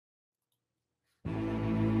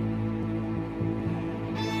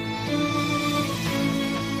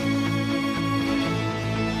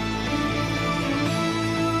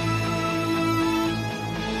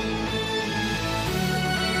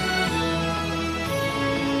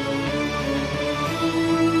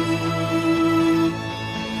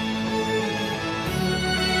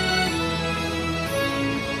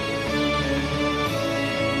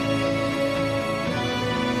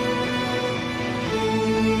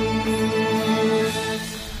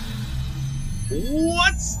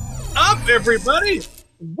everybody.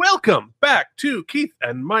 Welcome back to Keith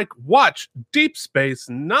and Mike Watch Deep Space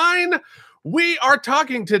Nine. We are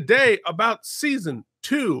talking today about Season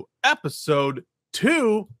 2, Episode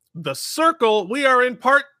 2, The Circle. We are in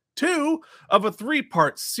Part 2 of a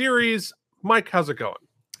 3-part series. Mike, how's it going?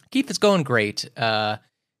 Keith, it's going great. The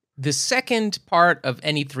second part of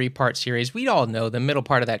any 3-part series, we all know the middle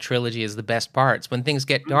part of that trilogy is the best part. It's when things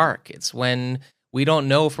get dark. It's when we don't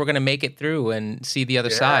know if we're going to make it through and see the other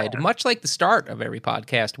side, much like the start of every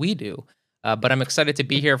podcast we do. But I'm excited to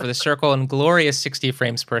be here for The Circle and glorious 60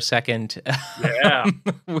 frames per second. Yeah.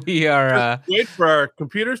 We are... wait for our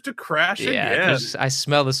computers to crash again. I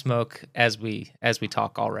smell the smoke as we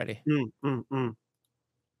talk already.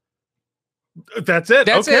 That's it.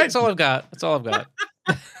 That's okay. it. That's all I've got.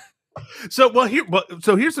 So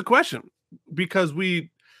here's the question, because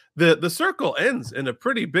the circle ends in a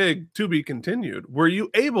pretty big to be continued. Were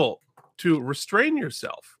you able to restrain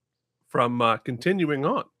yourself from continuing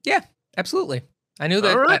on? Yeah, absolutely. I knew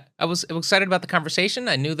that. Right. I was excited about the conversation.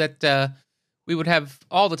 I knew that we would have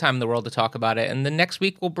all the time in the world to talk about it, and the next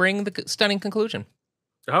week will bring the stunning conclusion.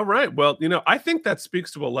 All right. Well, I think that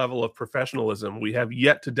speaks to a level of professionalism we have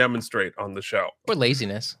yet to demonstrate on the show. Or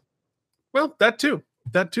laziness. Well, that too.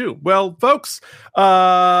 Well, folks,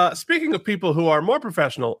 speaking of people who are more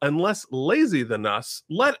professional and less lazy than us,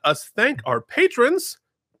 let us thank our patrons,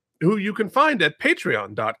 who you can find at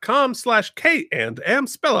patreon.com/K&M.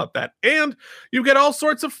 Spell out that and. You get all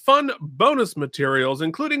sorts of fun bonus materials,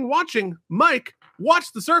 including watching Mike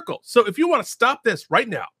watch The Circle. So if you want to stop this right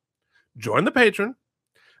now, join the patron,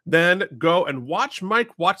 then go and watch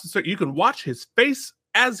Mike watch The Circle. You can watch his face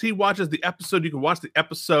as he watches the episode. You can watch the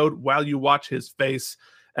episode while you watch his face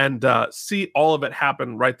and see all of it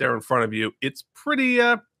happen right there in front of you. It's pretty,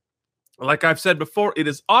 like I've said before, it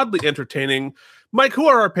is oddly entertaining. Mike, who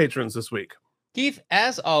are our patrons this week? Keith,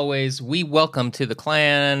 as always, we welcome to the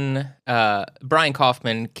clan Brian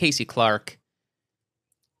Kaufman, Casey Clark,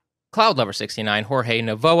 Cloudlover69, Jorge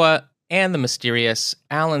Novoa, and the mysterious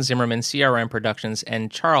Alan Zimmerman, CRM Productions,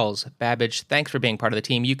 and Charles Babbage. Thanks for being part of the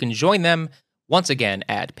team. You can join them once again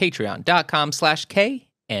at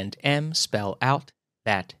patreon.com/K&M. Spell out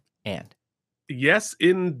that and. Yes,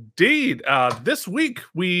 indeed. This week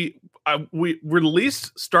we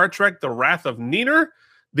released Star Trek: The Wrath of Niner.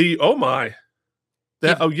 That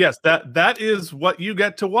is what you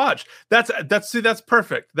get to watch. That's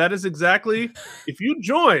perfect. That is exactly, if you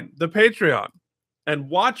join the Patreon and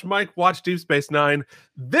watch Mike watch Deep Space Nine,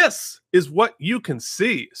 this is what you can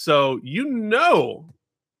see. So you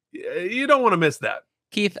don't want to miss that.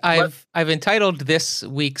 Keith, I've entitled this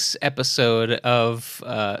week's episode of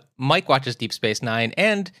Mike Watches Deep Space Nine,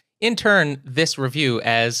 and in turn this review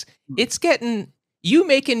as It's Getting You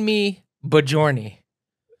Making Me Bajorny.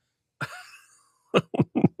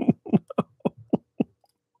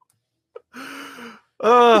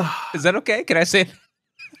 Is that okay? Can I say it?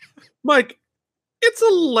 Mike, it's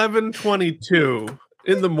 11:22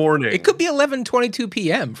 in the morning. It could be 11:22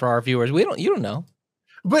 p.m. for our viewers. You don't know.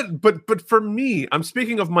 But for me, I'm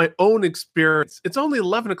speaking of my own experience. It's only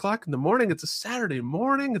 11 o'clock in the morning. It's a Saturday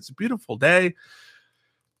morning. It's a beautiful day.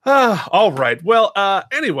 All right. Well,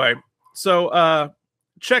 anyway, so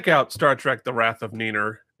check out Star Trek: The Wrath of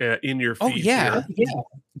Niner in your feed. Oh, yeah.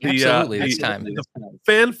 Absolutely. It's time. The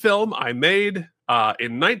fan film I made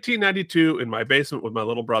in 1992 in my basement with my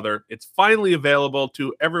little brother. It's finally available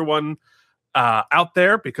to everyone out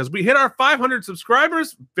there because we hit our 500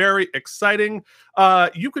 subscribers. Very exciting.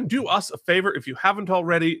 You can do us a favor if you haven't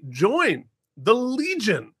already. Join the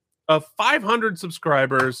legion of 500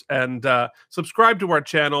 subscribers and subscribe to our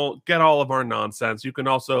channel. Get all of our nonsense. You can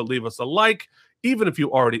also leave us a like, even if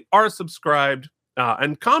you already are subscribed,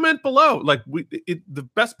 and comment below. Like the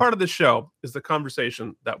best part of the show is the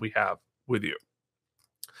conversation that we have with you.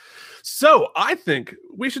 So I think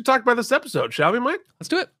we should talk about this episode, shall we, Mike? Let's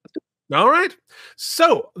do it. All right.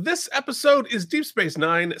 So this episode is Deep Space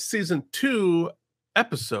Nine, Season 2,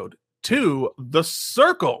 Episode 2, The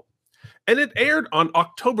Circle. And it aired on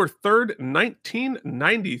October 3rd,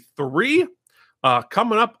 1993,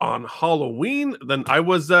 coming up on Halloween. Then I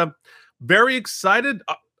was very excited.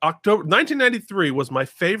 October 1993 was my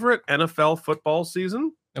favorite NFL football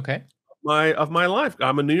season. Okay. Of my life.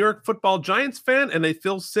 I'm a New York Football Giants fan and a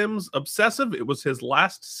Phil Simms obsessive. It was his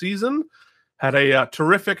last season. Had a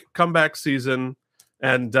terrific comeback season,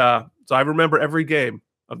 and so I remember every game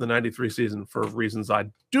of the 93 season for reasons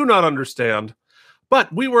I do not understand.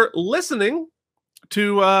 But we were listening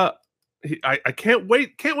to I can't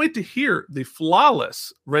wait to hear the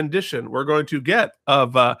flawless rendition we're going to get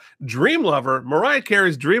of Dream Lover, Mariah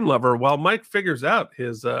Carey's Dream Lover. While Mike figures out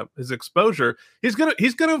his exposure, he's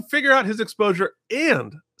gonna figure out his exposure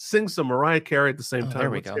and sing some Mariah Carey at the same time. There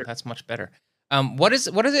we go. That's much better. What is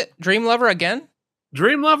it? Dream Lover again?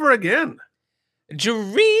 Dream Lover again.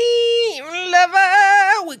 Dream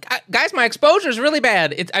Lover. Guys, my exposure is really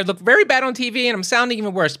bad. I look very bad on TV, and I'm sounding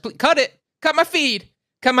even worse. Please, cut it. Cut my feed.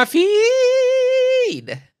 Cut my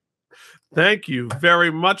feed. Thank you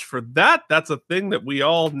very much for that. That's a thing that we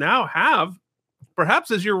all now have,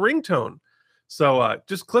 perhaps as your ringtone. So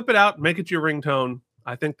just clip it out, make it your ringtone.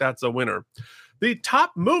 I think that's a winner. The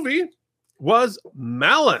top movie was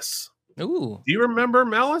Malice. Ooh. Do you remember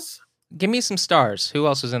Malice? Give me some stars. Who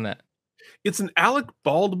else is in that? It's an Alec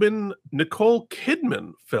Baldwin, Nicole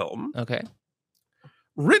Kidman film. Okay.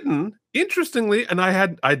 Written, interestingly, and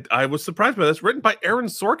I was surprised by this, written by Aaron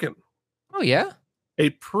Sorkin. Oh, yeah? A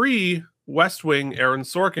pre-West Wing Aaron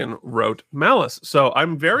Sorkin wrote Malice. So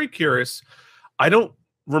I'm very curious. I don't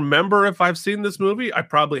remember if I've seen this movie. I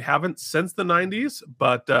probably haven't since the 90s,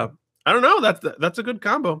 but I don't know. That's a good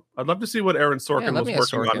combo. I'd love to see what Aaron Sorkin was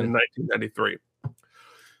working on in 1993.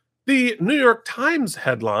 The New York Times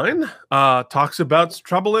headline talks about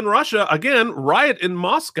trouble in Russia. Again, riot in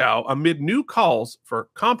Moscow amid new calls for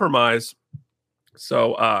compromise.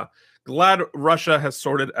 So glad Russia has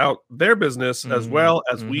sorted out their business as well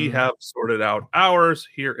as we have sorted out ours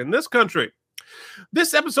here in this country.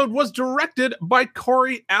 This episode was directed by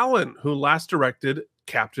Corey Allen, who last directed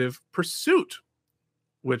Captive Pursuit,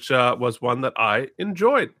 which was one that I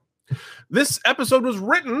enjoyed. This episode was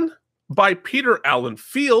written by Peter Allen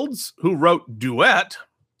Fields, who wrote Duet.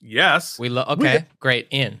 Yes. Okay,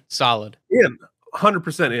 great. Solid.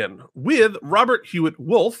 100% in. With Robert Hewitt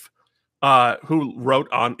Wolf, who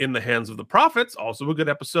wrote on In the Hands of the Prophets, also a good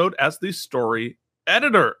episode, as the story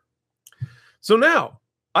editor. So now,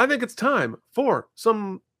 I think it's time for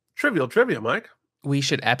some trivial trivia, Mike. We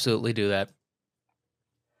should absolutely do that.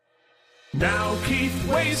 Now, Keith,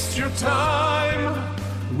 waste your time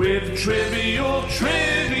with trivial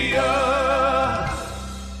trivia.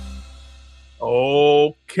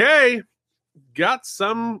 Okay. Got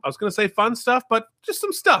some, I was going to say fun stuff, but just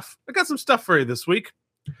some stuff. I got some stuff for you this week.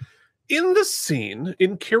 In the scene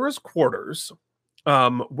in Kira's quarters,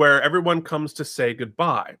 where everyone comes to say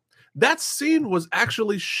goodbye, that scene was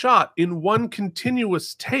actually shot in one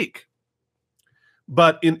continuous take.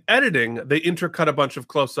 But in editing, they intercut a bunch of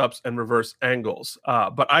close-ups and reverse angles.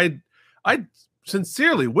 But I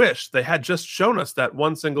sincerely wish they had just shown us that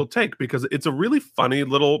one single take, because it's a really funny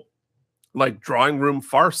little like drawing room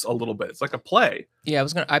farce a little bit. It's like a play. Yeah,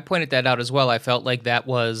 I pointed that out as well. I felt like that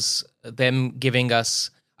was them giving us,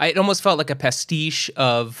 it almost felt like a pastiche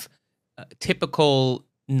of typical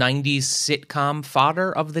 90s sitcom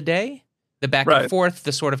fodder of the day. The back and forth,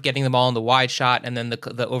 the sort of getting them all in the wide shot, and then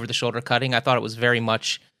the over-the-shoulder cutting. I thought it was very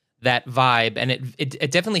much that vibe, and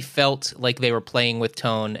it definitely felt like they were playing with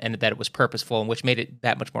tone and that it was purposeful, which made it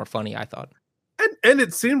that much more funny, I thought. And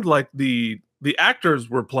it seemed like the actors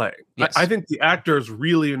were playing. Yes. I think the actors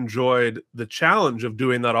really enjoyed the challenge of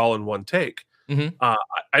doing that all in one take.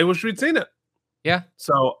 I wish we'd seen it. Yeah.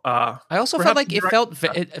 So I also felt like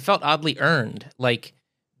it felt oddly earned. Like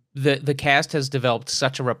the cast has developed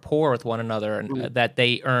such a rapport with one another, and that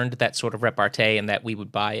they earned that sort of repartee, and that we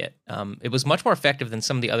would buy it. It was much more effective than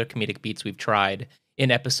some of the other comedic beats we've tried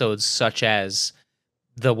in episodes, such as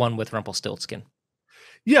the one with Rumpelstiltskin.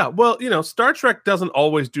 Yeah, well, Star Trek doesn't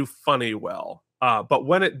always do funny well, but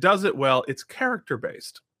when it does it well, it's character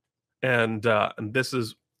based, and this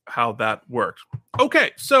is how that works.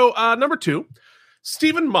 Okay, so number 2,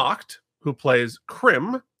 Stephen Mocht, who plays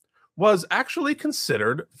Krim, was actually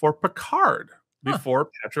considered for Picard before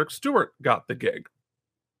Patrick Stewart got the gig.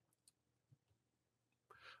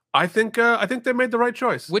 I think they made the right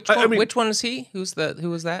choice. Which one is he? Who was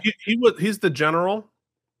that? He's the general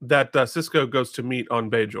that Sisko goes to meet on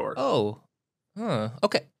Bajor. Oh.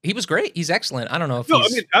 Okay. He was great. He's excellent. I don't know if I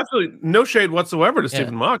mean, absolutely no shade whatsoever to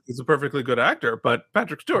Stephen Mock. He's a perfectly good actor, but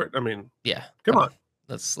Patrick Stewart, I mean, come on.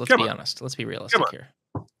 Let's be honest. Let's be realistic here.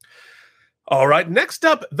 All right. Next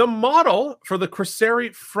up, the model for the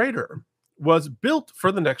Cresseri freighter was built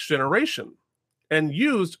for the next generation and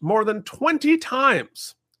used more than 20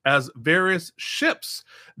 times as various ships.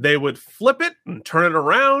 They would flip it and turn it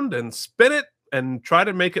around and spin it and try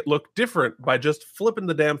to make it look different by just flipping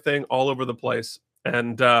the damn thing all over the place.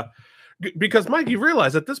 And because, Mike, you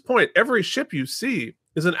realize at this point, every ship you see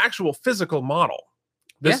is an actual physical model.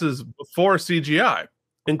 This is before CGI.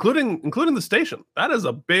 Including the station. That is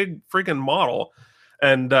a big freaking model.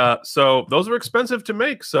 And so those are expensive to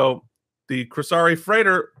make. So the Chrysaori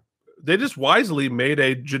freighter, they just wisely made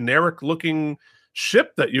a generic looking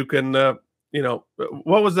ship that you can,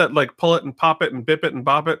 what was that, like pull it and pop it and bip it and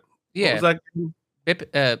bop it? Yeah. What was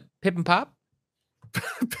that? Pip and Pop?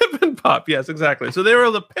 Pip and pop, yes, exactly. So they were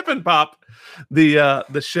able to pip and pop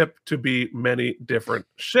the ship to be many different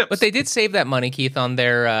ships. But they did save that money, Keith, on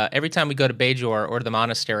their every time we go to Bajor or the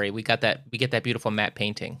monastery, we get that beautiful matte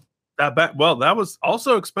painting. That was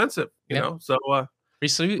also expensive, you know. So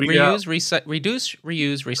reduce,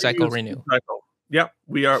 recycle, renew. Recycle. Yep,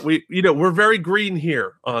 we're very green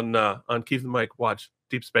here on Keith and Mike Watch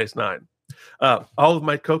Deep Space Nine. All of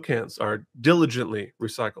my Coke cans are diligently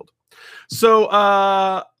recycled.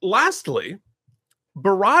 So, lastly,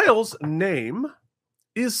 Bareil's name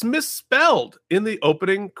is misspelled in the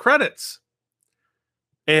opening credits,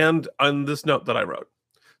 and on this note that I wrote.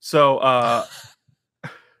 So,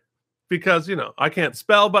 because I can't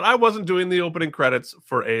spell, but I wasn't doing the opening credits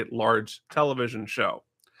for a large television show.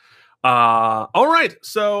 All right,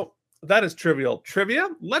 so that is trivial trivia.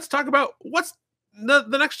 Let's talk about what's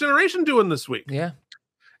the Next Generation doing this week. Yeah.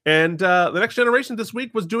 And the Next Generation this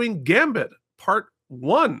week was doing Gambit Part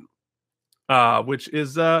 1, which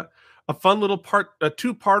is a fun little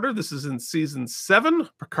two-parter. This is in Season 7.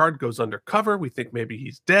 Picard goes undercover. We think maybe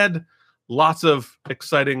he's dead. Lots of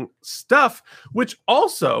exciting stuff, which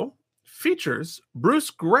also features Bruce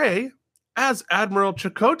Gray as Admiral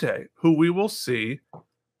Chakotay, who we will see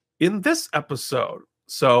in this episode.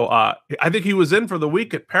 So I think he was in for the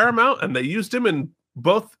week at Paramount, and they used him in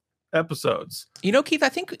both episodes. Keith, I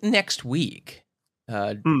think next week,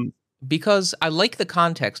 because I like the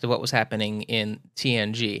context of what was happening in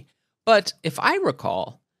TNG. But if I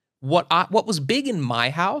recall, what was big in my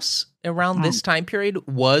house around this time period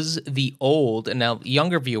was the old, and now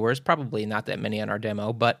younger viewers, probably not that many on our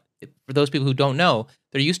demo, but for those people who don't know,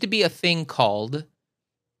 there used to be a thing called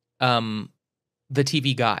the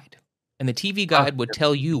TV Guide. And the TV Guide would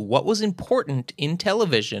tell you what was important in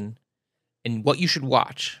television and what you should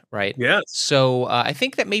watch, right? Yes. So I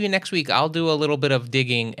think that maybe next week I'll do a little bit of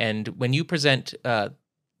digging, and when you present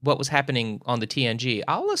what was happening on the TNG,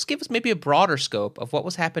 let's give us maybe a broader scope of what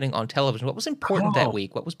was happening on television, what was important that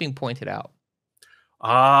week, what was being pointed out.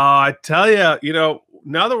 I tell you,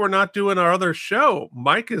 now that we're not doing our other show,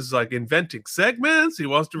 Mike is like inventing segments. He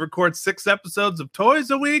wants to record 6 episodes of Toys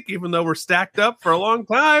a week, even though we're stacked up for a long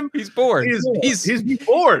time. He's bored. He's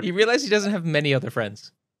bored. He realized he doesn't have many other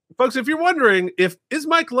friends. Folks, if you're wondering, is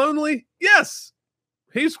Mike lonely? Yes.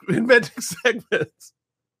 He's inventing segments.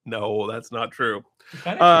 No, that's not true.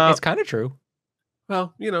 It's kind of true.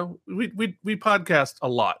 Well, we podcast a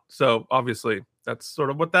lot, so obviously that's sort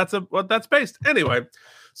of what that's based. Anyway,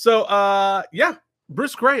 so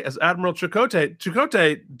Bruce Gray as Admiral Chakotay.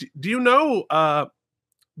 Chakotay, do you know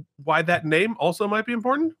why that name also might be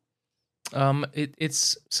important?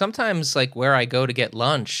 It's sometimes like where I go to get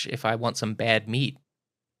lunch if I want some bad meat.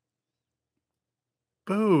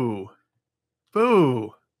 Boo.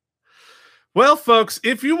 Well, folks,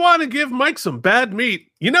 if you want to give Mike some bad meat,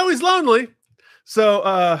 he's lonely.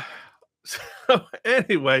 So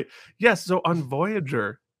anyway, yes. So on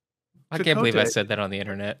Voyager, I can't believe I said that on the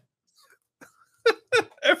internet.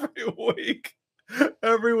 every week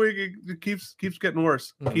it keeps getting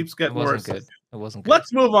worse. Keeps getting worse. It wasn't good.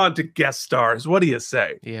 Let's move on to guest stars. What do you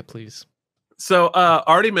say? Yeah, please. So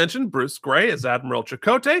already mentioned Bruce Gray as Admiral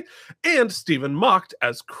Chakotay and Stephen Mocht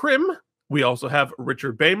as Krim. We also have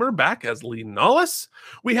Richard Bamer back as Lee Nollis.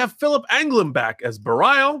 We have Philip Anglin back as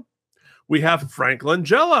Bareil. We have Frank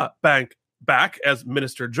Langella back as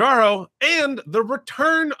Minister Jaro, and the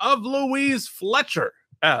return of Louise Fletcher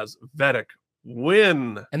as Vedic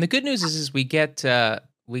Wynn. And the good news is we get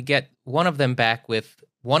one of them back with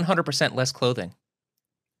 100% less clothing.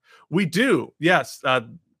 We do, yes. A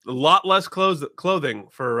lot less clothing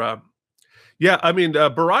for.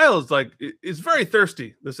 Bareil is very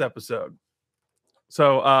thirsty this episode,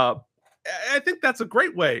 so I think that's a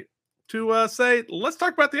great way to say, let's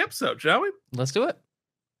talk about the episode, shall we? Let's do it.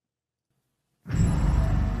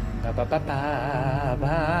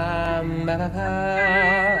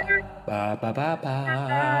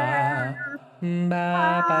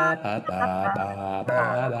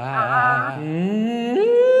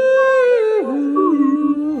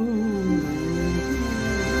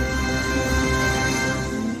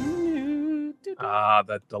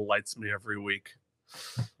 That delights me every week.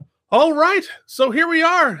 All right, so here we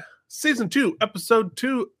are, Season 2, Episode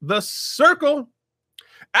 2, The Circle.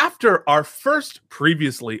 After our first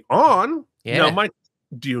Previously On, now, Mike,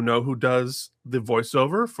 do you know who does the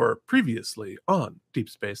voiceover for Previously On Deep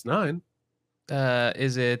Space Nine?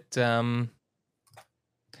 Is it, it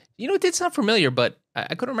did sound familiar, but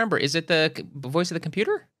I couldn't remember. Is it the voice of the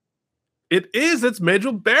computer? It is. It's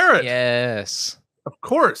Majel Barrett. Yes. Of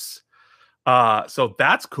course. So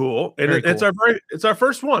that's cool. And Very it's cool. it's our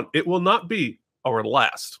first one. It will not be our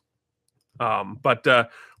last. But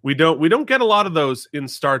we don't get a lot of those in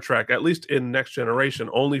Star Trek, at least in Next Generation,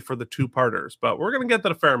 only for the two-parters. But we're going to get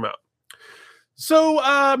that a fair amount.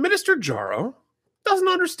 So Minister Jaro doesn't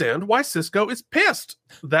understand why Sisko is pissed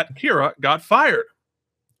that Kira got fired.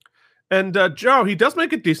 And Jaro, he does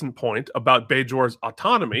make a decent point about Bajor's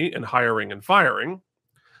autonomy in hiring and firing,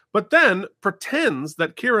 but then pretends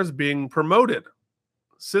that Kira's being promoted.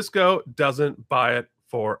 Sisko doesn't buy it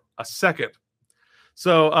for a second.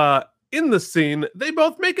 So in the scene, they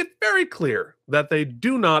both make it very clear that they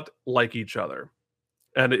do not like each other.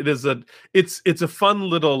 And it's a fun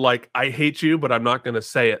little, like, I hate you, but I'm not going to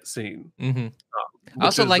say it scene. Mm-hmm.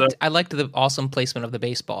 I liked the awesome placement of the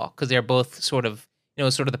baseball, because they're both sort of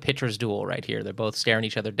the pitcher's duel right here. They're both staring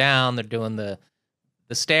each other down. They're doing the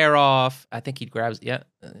stare off. I think he grabs. Yeah,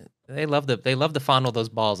 they love to fondle those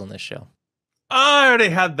balls on this show. I already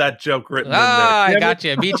had that joke written in there. I got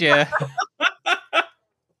you. Beat you.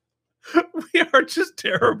 We are just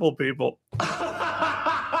terrible people.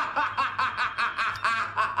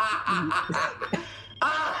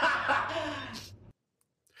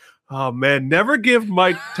 Oh man, never give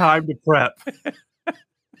Mike time to prep.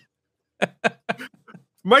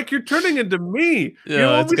 Mike, you're turning into me.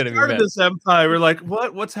 Yeah, when we started this empire, we're like,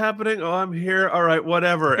 what's happening? Oh, I'm here. All right,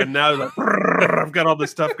 whatever. And now like, I've got all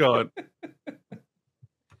this stuff going.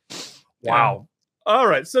 Wow. All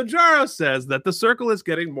right. So Jaro says that the circle is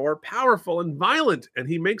getting more powerful and violent, and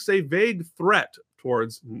he makes a vague threat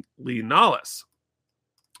towards Lee Nallis.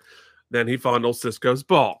 Then he fondles Sisko's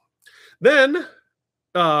ball. Then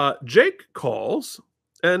Jake calls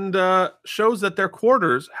and shows that their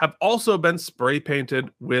quarters have also been spray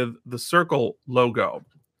painted with the circle logo.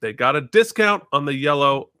 They got a discount on the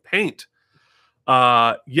yellow paint.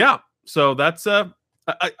 Yeah. So that's that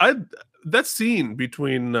scene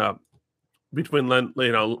between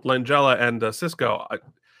Langella and Sisko.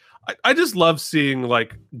 I just love seeing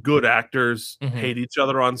like good actors hate each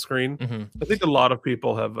other on screen. Mm-hmm. I think a lot of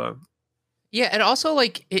people have. Yeah, and also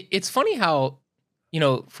like it's funny how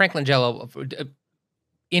Frank Langella,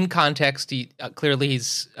 in context, he clearly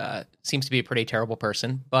he's seems to be a pretty terrible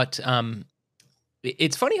person. But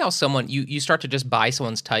it's funny how someone you start to just buy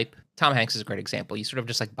someone's type. Tom Hanks is a great example. You sort of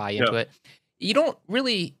just like buy into it. You don't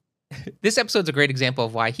really. This episode's a great example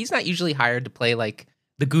of why he's not usually hired to play like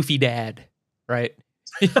the goofy dad, right?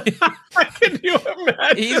 Can you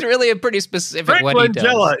imagine? He's really a pretty specific Frank what he does.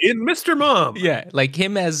 Langella in Mr. Mom. Yeah, like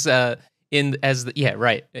him as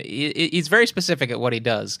right. He's very specific at what he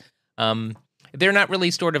does. They're not really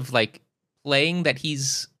sort of like playing that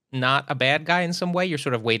he's not a bad guy in some way. You're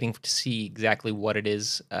sort of waiting to see exactly what it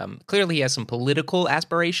is. Clearly, he has some political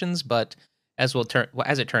aspirations, but as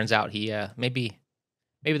it turns out, he maybe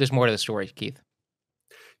there's more to the story, Keith.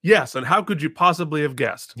 Yes, and how could you possibly have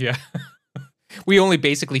guessed? Yeah. We only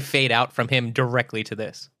basically fade out from him directly to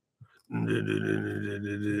this.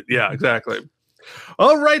 Yeah, exactly.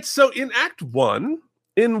 All right, so in Act 1,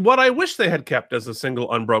 in what I wish they had kept as a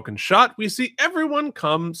single unbroken shot, we see everyone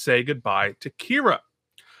come say goodbye to Kira.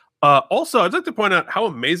 Also, I'd like to point out how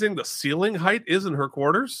amazing the ceiling height is in her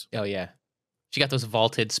quarters. Oh, yeah. She got those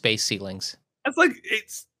vaulted space ceilings. It's like,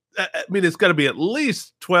 it's got to be at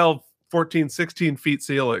least 12, 14, 16 feet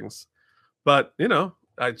ceilings. But,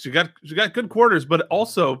 she got good quarters, but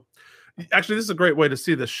also, actually, this is a great way to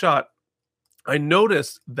see this shot. I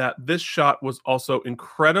noticed that this shot was also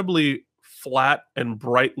incredibly flat and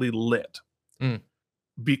brightly lit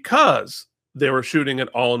because they were shooting it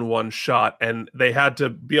all in one shot, and they had to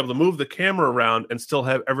be able to move the camera around and still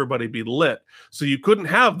have everybody be lit. So you couldn't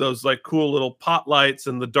have those like cool little pot lights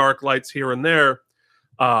and the dark lights here and there.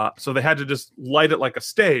 So they had to just light it like a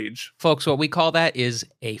stage. Folks, what we call that is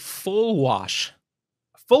a full wash.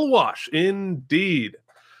 Full wash, indeed.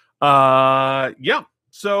 Yeah.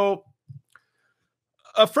 So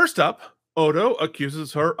first up, Odo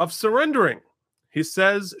accuses her of surrendering. He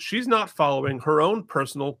says she's not following her own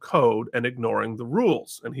personal code and ignoring the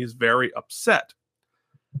rules, and he's very upset.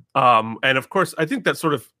 And of course, I think that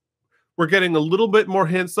sort of we're getting a little bit more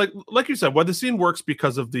hints, like you said, why the scene works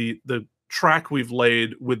because of the track we've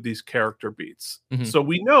laid with these character beats. Mm-hmm. So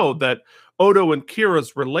we know that Odo and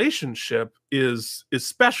Kira's relationship is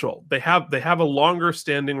special. They have a longer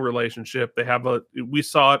standing relationship. We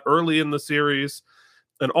saw it early in the series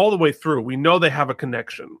and all the way through. We know they have a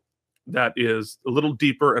connection that is a little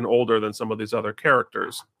deeper and older than some of these other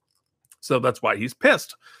characters. So that's why he's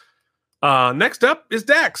pissed. Next up is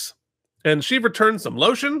Dax, and she returns some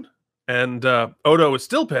lotion And Odo is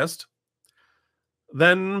still pissed.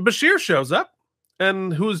 Then Bashir shows up,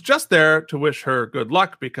 and who's just there to wish her good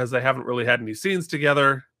luck because they haven't really had any scenes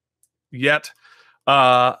together yet.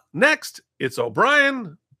 Next, it's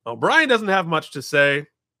O'Brien. O'Brien doesn't have much to say,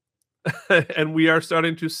 and we are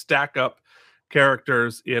starting to stack up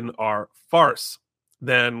characters in our farce.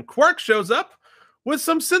 Then Quark shows up with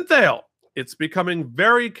some synthale. It's becoming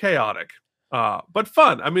very chaotic, but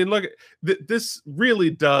fun. I mean, look, this really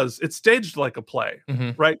does. It's staged like a play,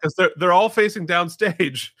 right? Because they're all facing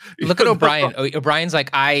downstage. Look at O'Brien. O'Brien's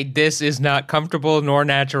like, this is not comfortable nor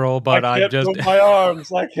natural, but I can't move my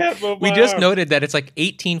arms. I can't move my We just arms. noted that it's like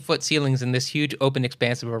 18-foot ceilings in this huge open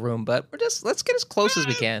expanse of a room, but let's get as close as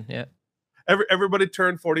we can. Yeah. Everybody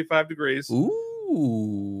turn 45 degrees.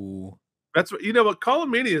 Ooh. That's what, you know what,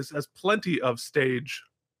 Colomanius has plenty of stage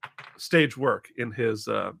work in his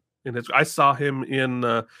I saw him in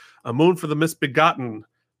A Moon for the Misbegotten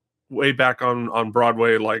way back on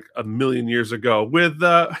Broadway like a million years ago with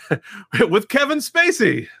Kevin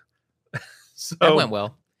Spacey. So That went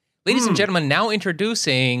well. Ladies and gentlemen, now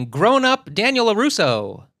introducing grown-up Daniel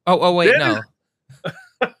LaRusso. Oh wait, no.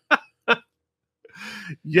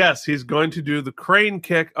 Yes, he's going to do the crane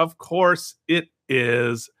kick. Of course, it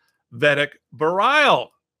is Vedic Bareil.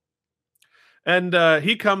 And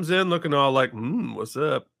he comes in looking all like, what's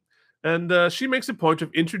up? And she makes a point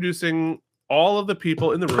of introducing all of the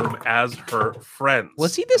people in the room as her friends.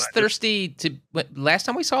 Was he this thirsty to last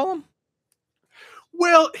time we saw him?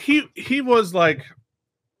 Well, he was like,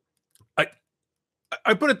 I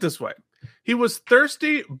put it this way. He was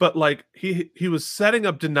thirsty, but like he was setting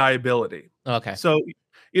up deniability. Okay. So,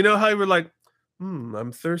 you know how you were like,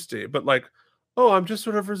 I'm thirsty, but like, oh, I'm just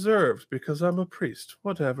sort of reserved because I'm a priest.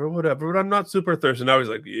 Whatever, but I'm not super thirsty. Now he's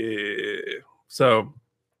like, yeah. So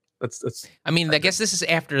that's. I mean, I guess this is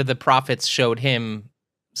after the prophets showed him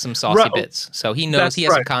some saucy bits, so he knows he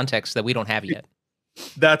has a context that we don't have yet.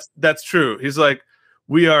 That's true. He's like,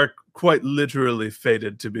 we are quite literally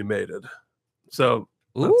fated to be mated. So,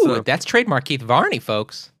 that's trademark Keith Varney,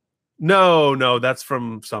 folks. No, that's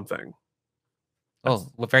from something.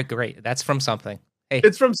 Well, very great. That's from something. Hey.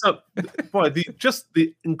 It's from some boy.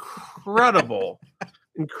 The incredible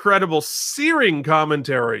searing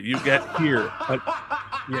commentary you get here.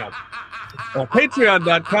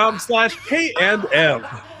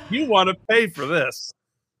 Patreon.com/KNM. You want to pay for this,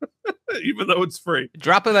 even though it's free.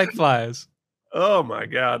 Drop it like flies. Oh my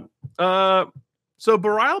god. So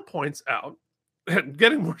Bareil points out,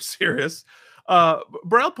 getting more serious.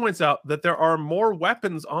 Bareil points out that there are more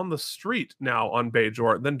weapons on the street now on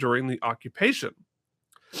Bajor than during the occupation.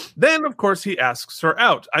 Then, of course, he asks her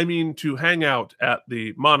out. I mean, to hang out at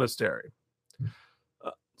the monastery.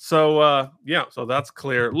 So that's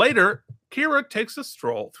clear. Later, Kira takes a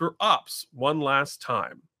stroll through Ops one last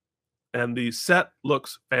time. And the set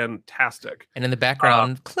looks fantastic. And in the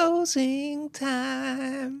background, closing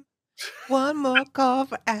time. One more call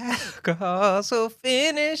for alcohol, so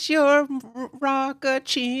finish your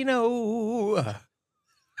roccacino.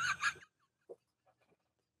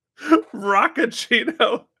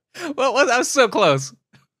 Roccacino. Well, I was so close.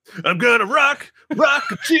 I'm gonna roccacino.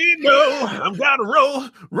 I'm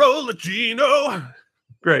gonna roll a Gino.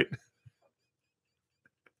 Great.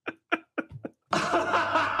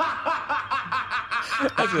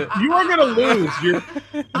 That's it. You are gonna lose your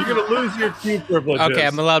Q privileges. Okay,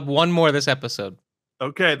 I'm allowed one more this episode.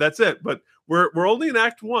 Okay, that's it. But we're only in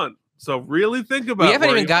Act 1, so really think about. We haven't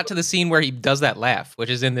even got to the scene where he does that laugh, which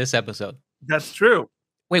is in this episode. That's true.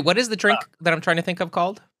 Wait, what is the drink that I'm trying to think of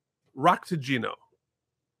called? Roccagino.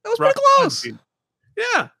 That was pretty close.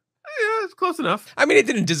 Yeah, it's close enough. I mean, it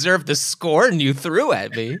didn't deserve the scorn you threw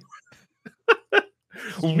at me.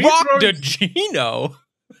 Roccagino.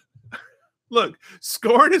 Look,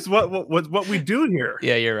 scorn is what we do here.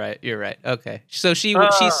 Yeah, you're right. Okay. So she's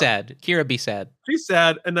sad. Kira be sad. She's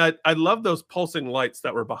sad, and I love those pulsing lights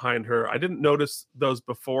that were behind her. I didn't notice those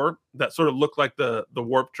before. That sort of look like the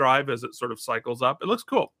warp drive as it sort of cycles up. It looks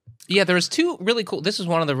cool. Yeah, there's two really cool. This is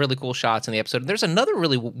one of the really cool shots in the episode. There's another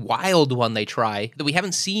really wild one they try that we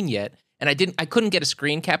haven't seen yet, and I couldn't get a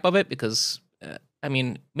screen cap of it because I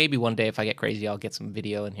mean, maybe one day if I get crazy, I'll get some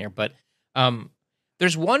video in here. But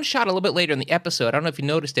there's one shot a little bit later in the episode. I don't know if you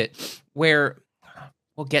noticed it, where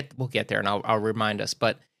we'll get there, and I'll remind us.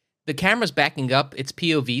 But the camera's backing up, it's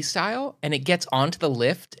POV style, and it gets onto the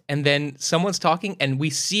lift, and then someone's talking, and we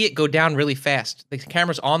see it go down really fast. The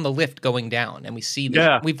camera's on the lift going down, and we see that.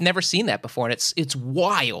 Yeah. We've never seen that before, and it's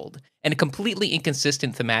wild and completely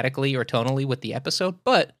inconsistent thematically or tonally with the episode.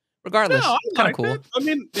 But regardless, kind of cool. It. I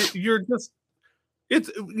mean, It's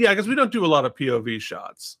because we don't do a lot of POV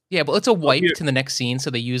shots. Yeah, but it's a wipe here- to the next scene, so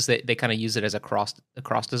they kind of use it as a cross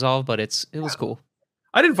dissolve, but it was cool.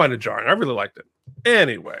 I didn't find it jarring. I really liked it.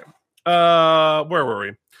 Anyway, where were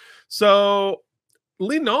we? So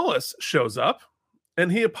Lee Nollis shows up and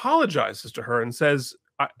he apologizes to her and says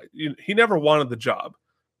he never wanted the job.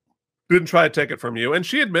 Didn't try to take it from you. And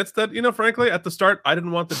she admits that, frankly, at the start, I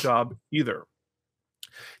didn't want the job either.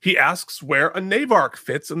 He asks where a Navarch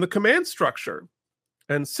fits in the command structure.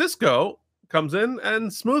 And Sisko comes in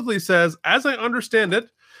and smoothly says, as I understand it,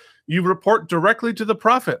 you report directly to the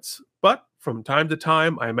prophets, but from time to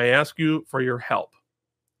time, I may ask you for your help.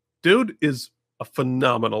 Dude is a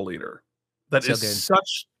phenomenal leader. That So is good.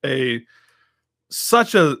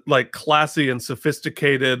 such a like classy and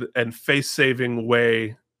sophisticated and face-saving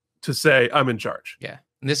way to say I'm in charge. Yeah,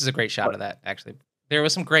 and this is a great shot of that. Actually, there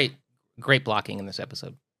was some great blocking in this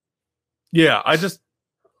episode. Yeah,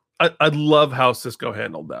 I love how Sisko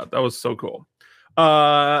handled that. That was so cool.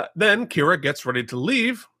 Then Kira gets ready to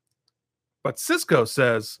leave, but Sisko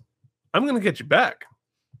says, I'm going to get you back.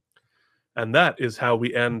 And that is how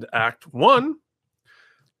we end Act 1.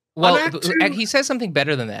 Well, Act 2, he says something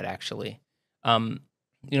better than that, actually.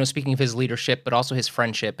 Speaking of his leadership, but also his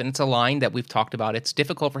friendship. And it's a line that we've talked about. It's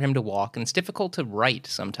difficult for him to walk, and it's difficult to write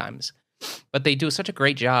sometimes. But they do such a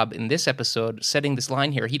great job in this episode setting this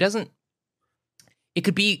line here. It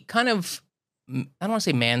could be kind of, I don't want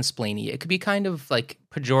to say mansplaining. It could be kind of like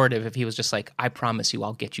pejorative if he was just like, I promise you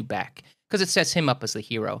I'll get you back. Because it sets him up as the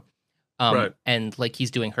hero. Right. And like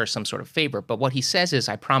he's doing her some sort of favor. But what he says is,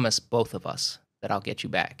 I promise both of us that I'll get you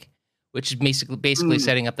back. Which is basically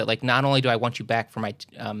setting up that, like, not only do I want you back for my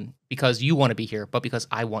because you want to be here, but because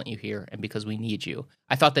I want you here and because we need you.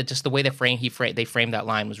 I thought that just the way that they framed that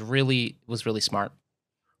line was really smart.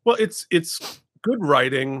 Well, it's good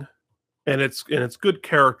writing and it's good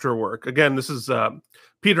character work. Again, this is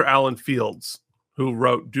Peter Allen Fields who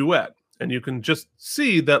wrote Duet, and you can just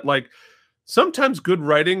see that like sometimes good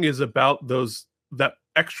writing is about that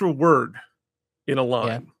extra word in a line.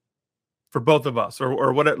 Yeah. For both of us,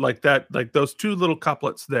 or what it like that, like those two little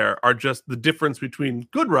couplets there are just the difference between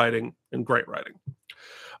good writing and great writing.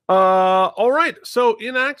 All right, so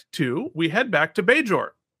in Act 2, we head back to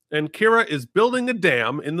Bajor, and Kira is building a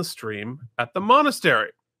dam in the stream at the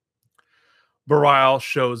monastery. Bareil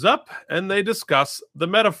shows up, and they discuss the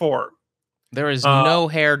metaphor. There is no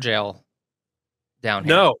hair gel down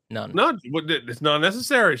here. No, none. No, it's not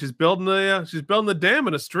necessary. She's building the dam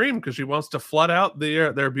in a stream because she wants to flood out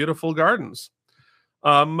their beautiful gardens.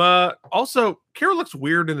 Also, Kira looks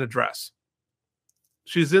weird in a dress.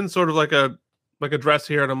 She's in sort of like a dress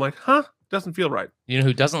here, and I'm like, doesn't feel right. You know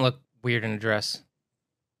who doesn't look weird in a dress?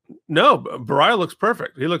 No, Bareil looks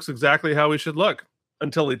perfect. He looks exactly how he should look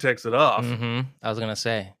until he takes it off. Mm-hmm. I was gonna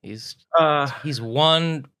say he's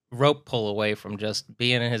one rope pull away from just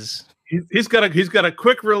being in his. He's got a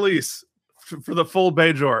quick release for the full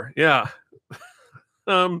Bajor. Yeah.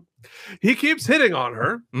 He keeps hitting on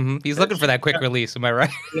her. Mm-hmm. He's looking for that quick release. Am I right?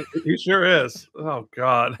 He sure is. Oh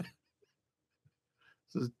God.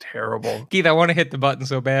 This is terrible. Keith, I want to hit the button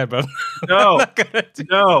so bad, but no,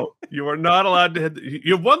 you are not allowed to hit.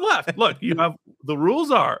 You have one left. Look, the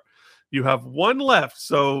rules are you have one left.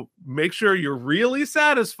 So make sure you're really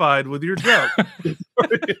satisfied with your joke.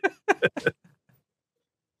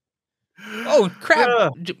 Oh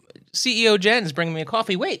crap! CEO Jen is bringing me a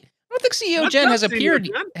coffee. Wait, I don't think CEO Jen has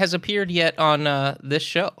appeared yet on this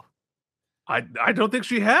show. I don't think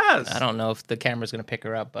she has. I don't know if the camera's going to pick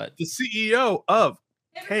her up, but the CEO of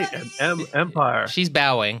K&M Empire. She's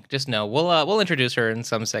bowing. Just know we'll introduce her in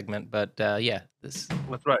some segment, but yeah, that's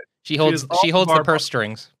right. She holds the purse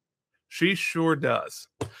strings. She sure does.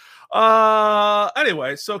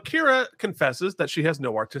 Anyway, so Kira confesses that she has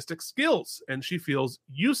no artistic skills and she feels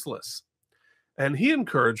useless. And he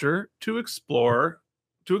encouraged her to explore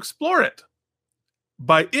it.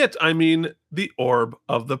 By it, I mean the orb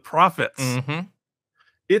of the prophets. Mm-hmm.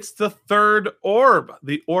 It's the third orb,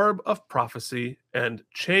 the orb of prophecy and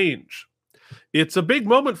change. It's a big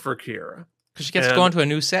moment for Kira. Because she gets to go into a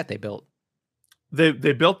new set they built. They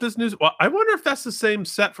built this new. Well, I wonder if that's the same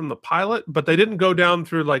set from the pilot, but they didn't go down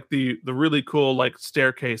through like the really cool like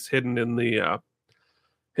staircase hidden in the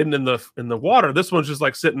water. This one's just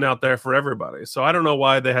like sitting out there for everybody. So I don't know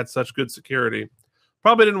why they had such good security.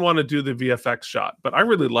 Probably didn't want to do the VFX shot, but I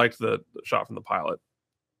really liked the shot from the pilot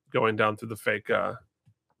going down through the fake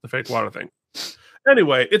water thing.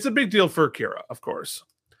 Anyway, it's a big deal for Kira, of course.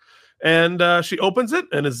 And she opens it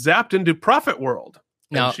and is zapped into Prophet World,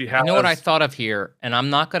 Now, she has, you know what I thought of here, and I'm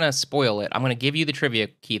not going to spoil it. I'm going to give you the trivia,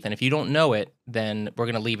 Keith, and if you don't know it, then we're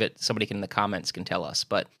going to leave it. Somebody in the comments can tell us.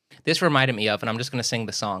 But this reminded me of, and I'm just going to sing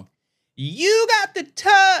the song. You got the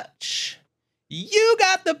touch. You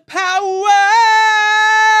got the power.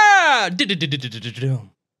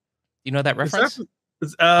 You know that reference?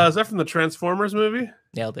 Is that from the Transformers movie?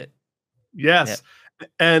 Nailed it. Yes. Yep.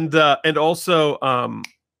 And also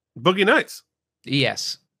Boogie Nights.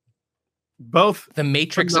 Yes. Both the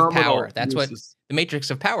Matrix of Power. That's uses. what the Matrix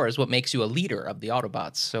of Power is. What makes you a leader of the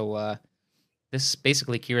Autobots. So this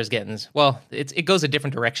basically Kira's getting. Well, it goes a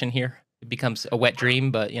different direction here. It becomes a wet dream,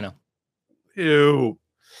 but you know. Ew.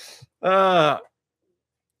 I'm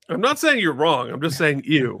not saying you're wrong. I'm just saying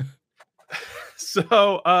ew.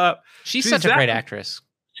 So she's such a great actress.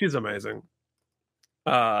 She's amazing.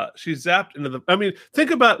 She's zapped into the. I mean, think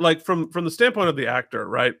about like from the standpoint of the actor,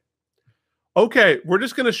 right? Okay, we're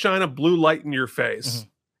just going to shine a blue light in your face. Mm-hmm.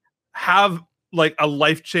 Have like a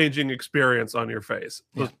life-changing experience on your face.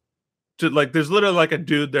 Yeah. There's literally like a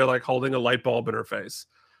dude there like holding a light bulb in her face.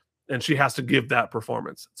 And she has to give that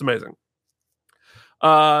performance. It's amazing.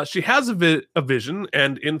 She has a vision,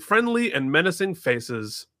 and in friendly and menacing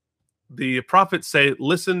faces, the prophets say,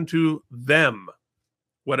 listen to them.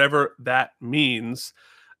 Whatever that means.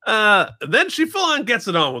 Then she full-on gets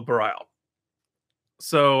it on with Belial.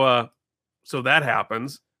 So that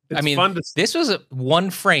happens. It's fun to this was one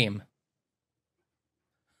frame.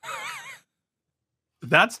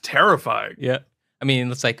 That's terrifying. Yeah. I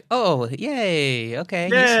mean, it's like, oh, yay. Okay.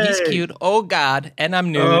 He's cute. Oh, God. And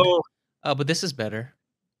I'm nude. Oh, but this is better.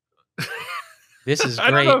 This is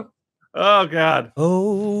great. Oh, God.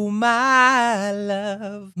 Oh, my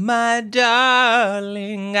love, my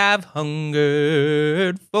darling, I've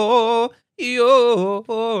hungered for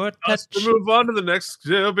your touch. To move on to the next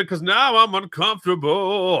show because now I'm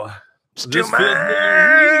uncomfortable. Still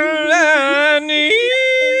I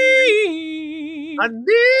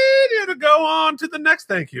need you to go on to the next.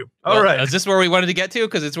 Thank you. All right. Is this where we wanted to get to?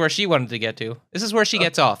 Because it's where she wanted to get to. This is where she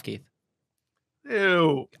gets off, Keith.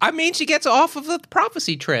 Ew. I mean, she gets off of the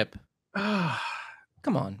prophecy trip.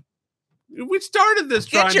 Come on. We started this.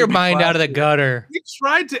 Get your mind out of the gutter. We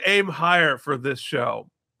tried to aim higher for this show.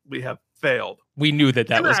 We have failed. We knew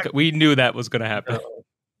that was going to happen.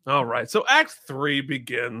 All right. So Act 3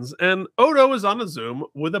 begins, and Odo is on a Zoom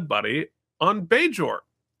with a buddy on Bajor,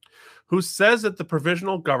 who says that the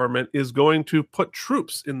provisional government is going to put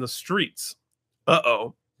troops in the streets.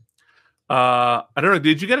 Uh-oh. I don't know.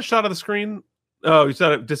 Did you get a shot of the screen? Oh, you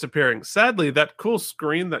saw it disappearing. Sadly, that cool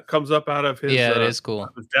screen that comes up out of his, it is cool.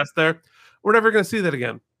 His desk there, we're never going to see that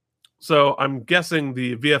again. So I'm guessing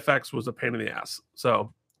the VFX was a pain in the ass.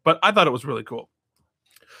 But I thought it was really cool.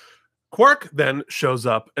 Quark then shows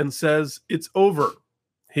up and says it's over.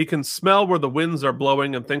 He can smell where the winds are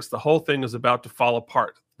blowing and thinks the whole thing is about to fall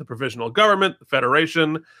apart. The provisional government, the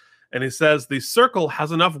Federation, and he says the Circle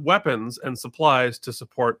has enough weapons and supplies to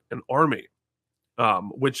support an army,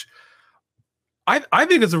 which I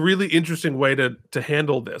think is a really interesting way to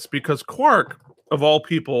handle this, because Quark, of all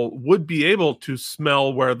people, would be able to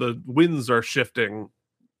smell where the winds are shifting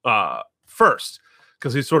first,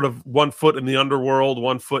 because he's sort of 1 foot in the underworld,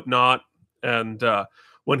 1 foot not, and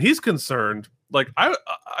when he's concerned, like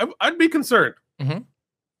I'd be concerned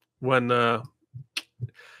when.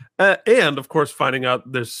 And of course, finding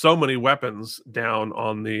out there's so many weapons down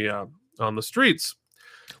on the streets.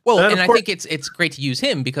 Well, and I think it's great to use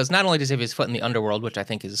him because not only does he have his foot in the underworld, which I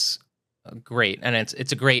think is great, and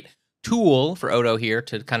it's a great tool for Odo here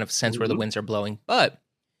to kind of sense where the winds are blowing. But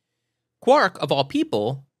Quark, of all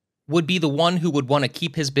people, would be the one who would want to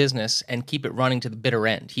keep his business and keep it running to the bitter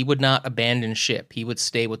end. He would not abandon ship. He would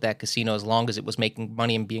stay with that casino as long as it was making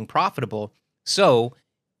money and being profitable. So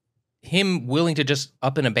him willing to just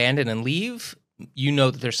up and abandon and leave, you know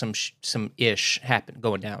that there's some ish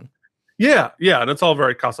going down. Yeah, and it's all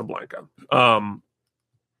very Casablanca.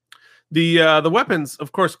 The weapons,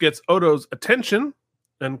 of course, gets Odo's attention,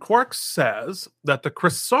 and Quark says that the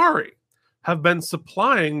Chryssari have been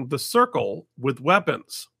supplying the Circle with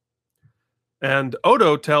weapons. And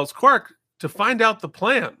Odo tells Quark to find out the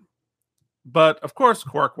plan. But, of course,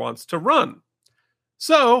 Quark wants to run.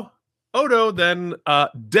 So Odo then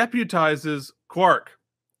deputizes Quark,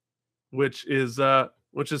 which is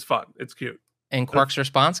fun. It's cute. And Quark's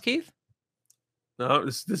response, Keith? No,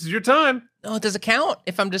 this is your time. Oh, does it count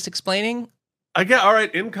if I'm just explaining? I get all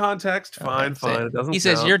right in context. Fine. It doesn't. He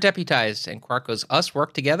says you're deputized, and Quark goes, "Us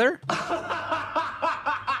work together."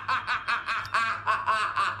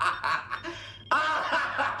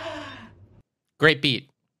 Great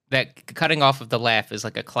beat. That cutting off of the laugh is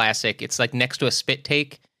like a classic. It's like next to a spit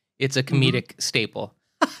take. It's a comedic staple.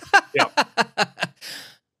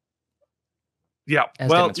 Yeah. As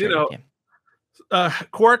Well, demonstrated,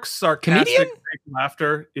 Quark's sarcastic Comedian? fake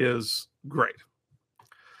laughter is great.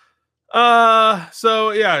 Odo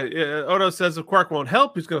says if Quark won't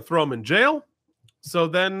help, he's going to throw him in jail. So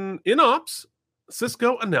then in Ops,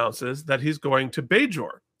 Sisko announces that he's going to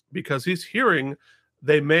Bajor because he's hearing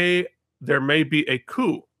there may be a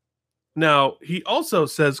coup. Now, he also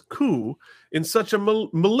says coup in such a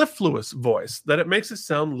mellifluous voice that it makes it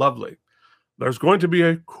sound lovely. There's going to be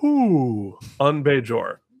a coup on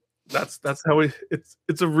Bajor. That's how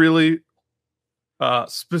it's a really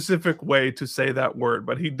specific way to say that word,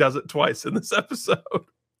 but he does it twice in this episode.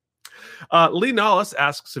 Lee Nollis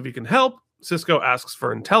asks if he can help. Sisko asks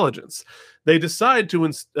for intelligence. They decide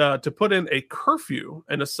to put in a curfew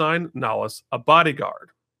and assign Nollis a bodyguard.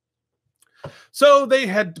 So they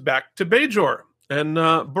head back to Bajor, and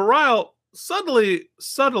Bareil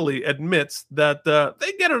subtly admits that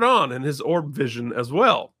they get it on in his orb vision as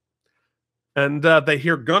well. And they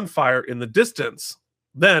hear gunfire in the distance.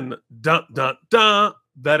 Then, dun dun dun,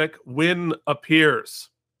 Vedek Wynn appears.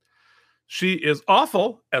 She is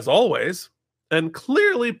awful, as always, and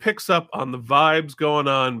clearly picks up on the vibes going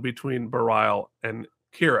on between Bareil and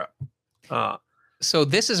Kira. So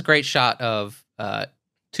this is a great shot of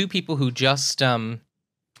two people who just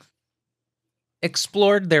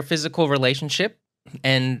explored their physical relationship,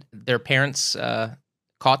 and their parents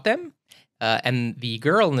caught them. And the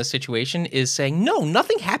girl in this situation is saying, "No,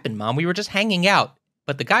 nothing happened, Mom. We were just hanging out."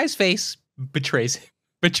 But the guy's face betrays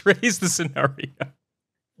the scenario.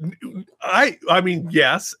 I mean,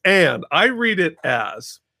 yes, and I read it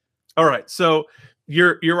as, all right, so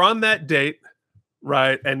you're on that date,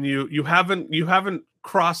 right? And you haven't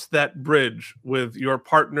crossed that bridge with your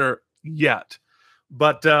partner yet,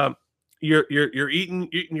 but you're eating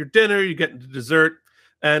your dinner, you're getting to dessert,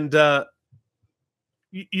 and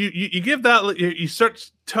you give that, you start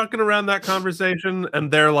tucking around that conversation,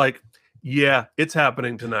 and they're like, "Yeah, it's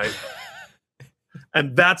happening tonight,"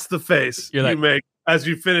 and that's the face you make as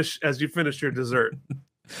you finish your dessert.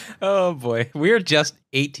 Oh boy, we're just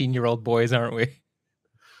 18-year-old boys, aren't we?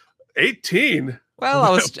 18. Well,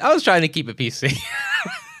 I was trying to keep it PC.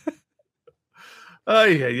 Oh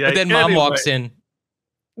yeah. But then Mom walks in.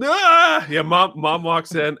 Mom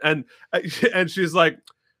walks in and she's like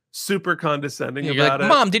super condescending about it.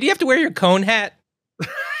 Mom, did you have to wear your cone hat?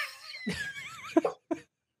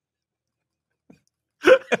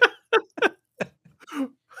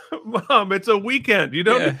 Mom, it's a weekend. You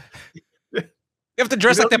don't. You have to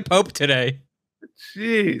dress like the Pope today.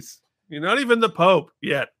 Jeez, you're not even the Pope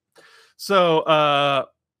yet. So,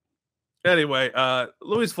 anyway,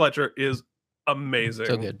 Louise Fletcher is amazing.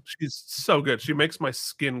 So good. She's so good. She makes my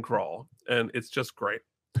skin crawl, and it's just great.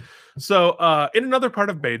 So, in another part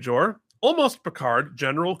of Bajor, almost Picard,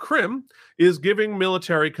 General Krim is giving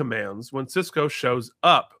military commands when Sisko shows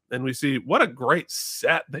up, and we see what a great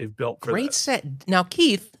set they've built for Great this. set. Now,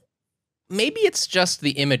 Keith, maybe it's just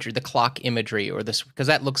the imagery, the clock imagery, or this, because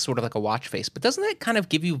that looks sort of like a watch face. But doesn't that kind of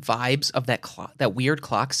give you vibes of that clock, that weird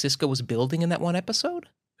clock Sisko was building in that one episode?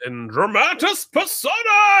 In Dramatis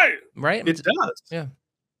Personae, right? It does.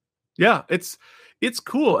 Yeah. It's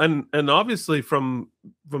cool, and obviously from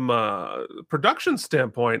a production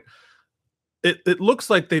standpoint, it looks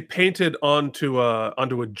like they painted onto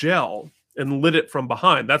a gel and lit it from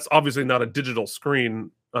behind. That's obviously not a digital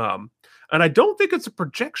screen. And I don't think it's a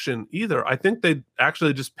projection either. I think they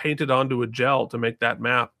actually just painted onto a gel to make that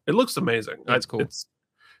map. It looks amazing. That's cool. It's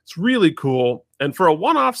really cool. And for a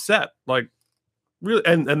one-off set, like really,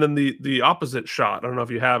 and then the opposite shot. I don't know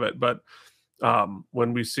if you have it, but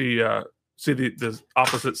when we see the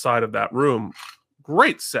opposite side of that room,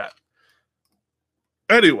 great set.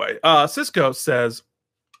 Anyway, Sisko says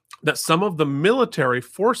that some of the military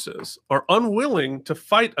forces are unwilling to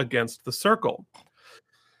fight against the Circle.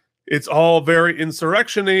 It's all very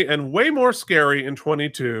insurrection-y and way more scary in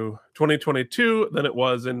 2022 than it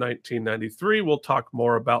was in 1993. We'll talk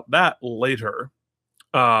more about that later.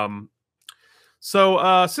 So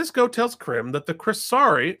Sisko tells Krim that the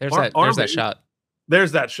Krissari There's that shot.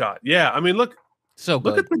 There's that shot. Yeah, I mean, look good.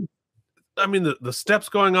 Look at the steps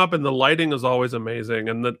going up, and the lighting is always amazing.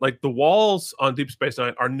 And the walls on Deep Space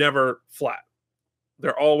Nine are never flat;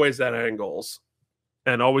 they're always at angles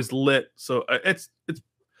and always lit. So it's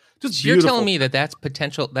just You're beautiful. telling me that's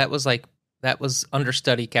potential. That was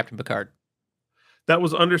understudy Captain Picard. That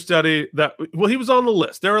was understudy. He was on the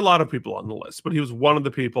list. There are a lot of people on the list, but he was one of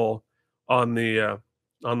the people on the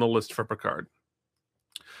list for Picard.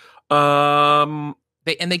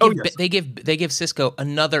 They give Cisco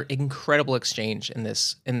another incredible exchange in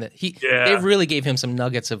this. They really gave him some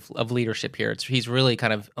nuggets of leadership here. He's really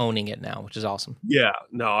kind of owning it now, which is awesome. Yeah,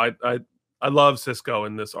 no, I love Cisco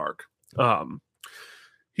in this arc.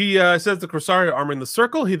 He says the Crusari are in the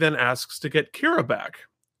circle. He then asks to get Kira back.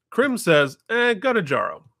 Krim says, go to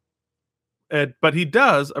Jaro. But he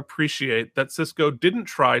does appreciate that Cisco didn't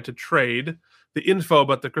try to trade the info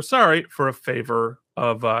about the Crusari for a favor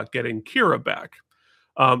of getting Kira back.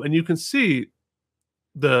 And you can see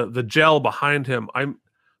the gel behind him. I'm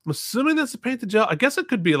assuming that's a painted gel. I guess it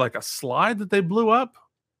could be like a slide that they blew up.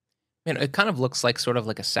 Man, it kind of looks like sort of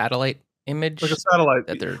like a satellite image. Like a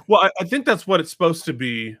satellite. Well, I think that's what it's supposed to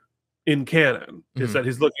be in canon, is that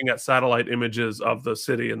he's looking at satellite images of the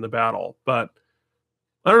city in the battle. But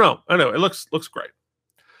I don't know. I know it looks great.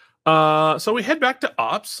 So we head back to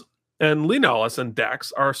Ops, and Lenalis and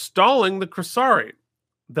Dax are stalling the Crusari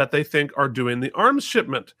that they think are doing the arms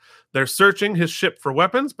shipment. They're searching his ship for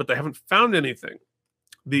weapons, but they haven't found anything.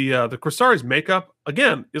 The Crusari's makeup,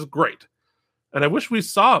 again, is great. And I wish we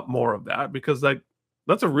saw more of that, because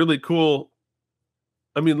that's a really cool...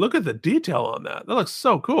 I mean, look at the detail on that. That looks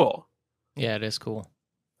so cool. Yeah, it is cool.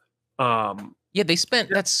 Yeah, they spent...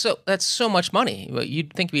 Yeah. That's so much money.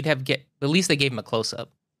 You'd think we'd at least they gave him a close-up.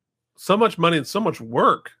 So much money and so much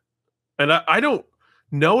work. And I don't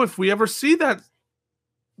know if we ever see that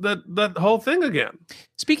whole thing again.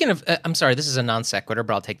 Speaking of, I'm sorry, this is a non sequitur,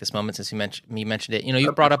 but I'll take this moment since you mentioned it.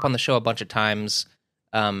 You've brought up on the show a bunch of times,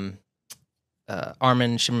 Armin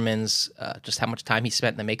Shimmerman's just how much time he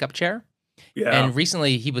spent in the makeup chair. Yeah. And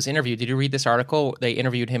recently he was interviewed. Did you read this article? They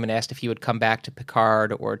interviewed him and asked if he would come back to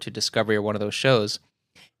Picard or to Discovery or one of those shows.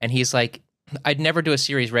 And he's like, I'd never do a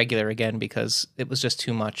series regular again because it was just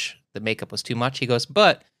too much. The makeup was too much. He goes,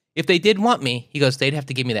 but if they did want me, he goes, they'd have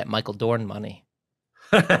to give me that Michael Dorn money.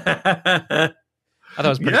 I thought it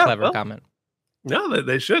was a pretty clever comment. No,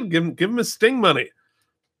 they should give him his Sting money.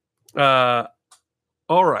 All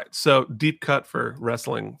right, so deep cut for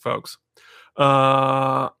wrestling folks.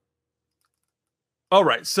 All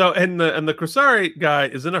right, so and the Crusari guy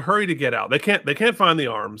is in a hurry to get out. They can't find the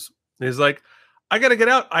arms. And he's like, I gotta get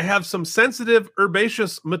out. I have some sensitive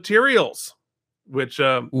herbaceous materials, which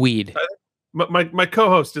weed. My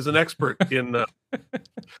co-host is an expert in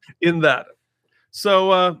that.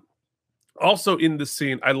 So also in this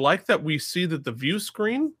scene, I like that we see that the view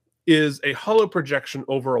screen is a hollow projection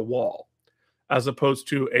over a wall, as opposed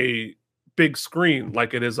to a big screen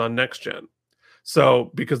like it is on Next Gen.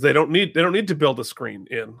 So because they don't need to build a screen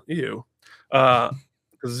in EU, because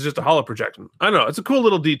it's just a hollow projection. I don't know, it's a cool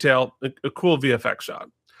little detail, a cool VFX shot.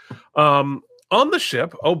 On the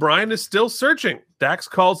ship, O'Brien is still searching. Dax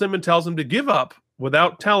calls him and tells him to give up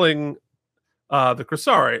without telling the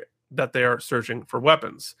Crusari that they are searching for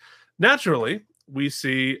weapons. Naturally, we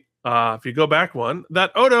see, if you go back one,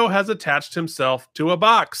 that Odo has attached himself to a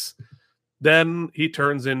box. Then he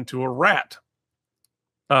turns into a rat.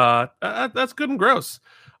 That's good and gross.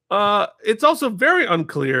 It's also very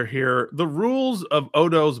unclear here, the rules of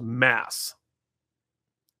Odo's mass.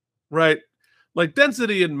 Right? Like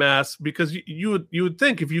density and mass, because you would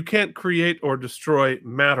think if you can't create or destroy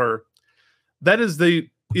matter, that is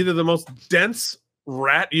either the most dense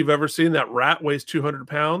rat you've ever seen. That rat weighs 200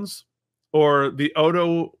 pounds, or the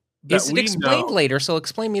Odo that is it explained later? So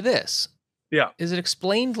explain me this. Yeah, is it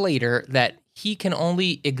explained later that he can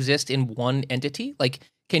only exist in one entity? Like,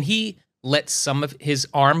 can he let some of his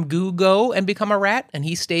arm goo go and become a rat, and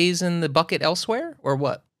he stays in the bucket elsewhere, or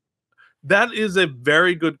what? That is a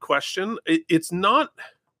very good question. It's not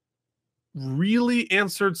really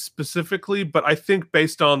answered specifically, but I think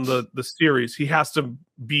based on the series, he has to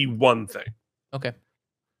be one thing. Okay.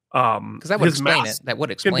 Because that would explain it. That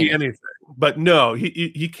would explain it. Anything. But no,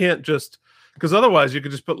 he can't just, because otherwise you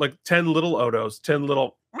could just put like 10 little Odos, 10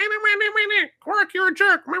 little Quark, you're a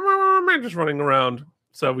jerk, just running around.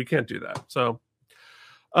 So we can't do that. So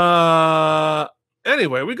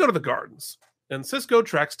anyway, we go to the gardens. And Cisco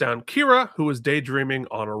tracks down Kira, who is daydreaming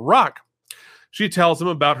on a rock. She tells him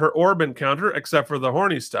about her orb encounter, except for the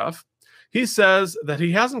horny stuff. He says that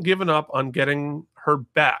he hasn't given up on getting her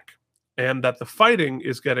back, and that the fighting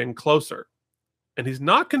is getting closer. And he's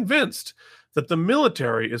not convinced that the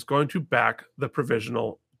military is going to back the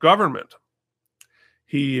provisional government.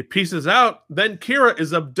 He pieces out, then Kira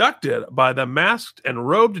is abducted by the masked and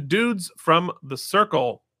robed dudes from the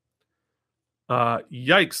Circle.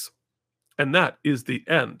 Yikes. And that is the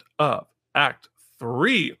end of Act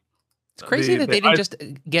 3. It's crazy that they didn't just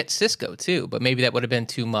get Cisco, too, but maybe that would have been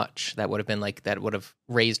too much. That would have been that would have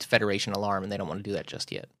raised Federation alarm, and they don't want to do that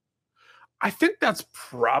just yet. I think that's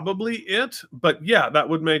probably it. But yeah, that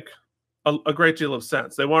would make a great deal of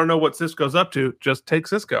sense. They want to know what Sisko's up to. Just take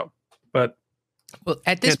Sisko. But well,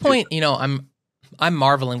 at this point, I'm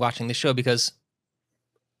marveling watching the show because,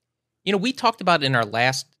 we talked about it in our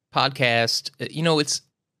last podcast. It's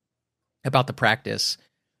about the practice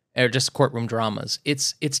or just courtroom dramas.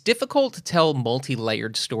 It's difficult to tell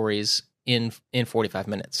multi-layered stories in 45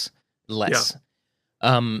 minutes less.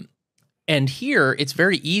 Yeah. And here it's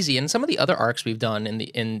very easy. And some of the other arcs we've done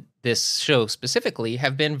in this show specifically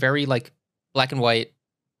have been very like black and white,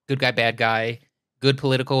 good guy, bad guy, good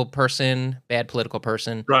political person, bad political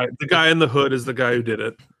person. Right. The guy in the hood is the guy who did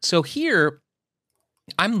it. So here,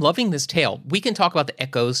 I'm loving this tale. We can talk about the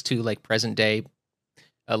echoes to like present day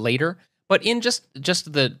later, but in just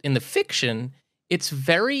in the fiction, it's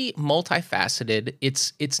very multifaceted.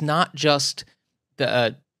 It's not just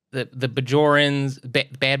the Bajorans,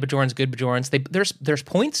 bad Bajorans, good Bajorans. There's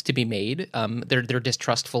points to be made. They're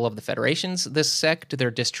distrustful of the Federations, this sect.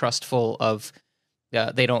 They're distrustful of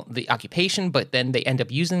the occupation, but then they end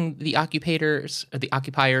up using the occupiers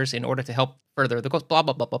in order to help further the goals. Blah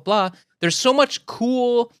blah blah blah blah. There's so much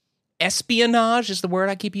cool espionage is the word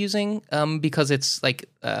I keep using, because it's like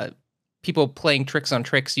people playing tricks on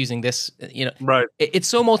tricks using this. Right. It's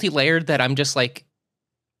so multi-layered that I'm just like.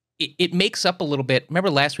 It makes up a little bit.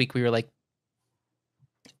 Remember last week we were like,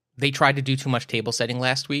 they tried to do too much table setting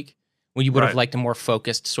last week when you would have liked a more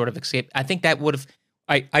focused sort of escape. I think that would have,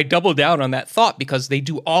 I doubled down on that thought because they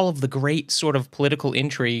do all of the great sort of political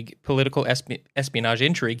intrigue, political espionage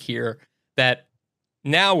intrigue here that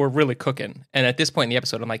now we're really cooking. And at this point in the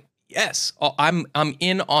episode, I'm like, yes, I'm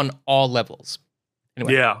in on all levels.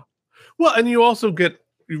 Anyway. Yeah. Well, and you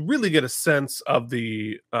really get a sense of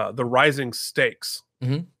the rising stakes.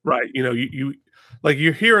 Mm-hmm. Right. You like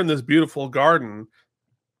you're here in this beautiful garden,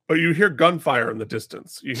 but you hear gunfire in the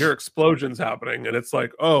distance. You hear explosions happening, and it's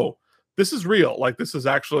like, oh, this is real. Like this is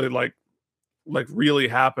actually like really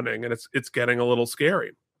happening, and it's getting a little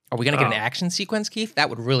scary. Are we gonna get an action sequence, Keith? That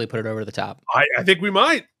would really put it over the top. I think we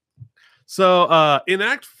might. So in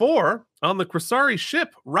Act 4, on the Krasari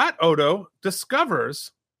ship, Rat Odo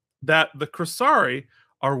discovers that the Krasari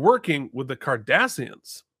are working with the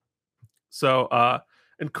Cardassians. So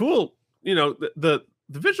and cool, the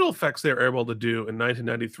visual effects they were able to do in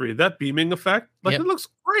 1993, that beaming effect, It looks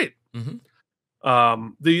great. Mm-hmm.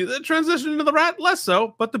 The transition into the rat, less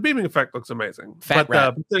so, but the beaming effect looks amazing.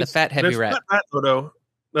 The fat, heavy rat. Rat Odo,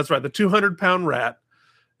 that's right. The 200-pound rat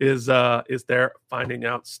is there finding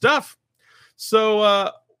out stuff.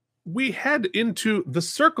 So we head into the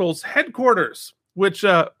Circle's headquarters, which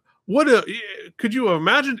could you have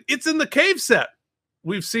imagined? It's in the cave set.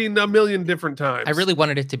 We've seen a million different times. I really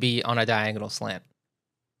wanted it to be on a diagonal slant.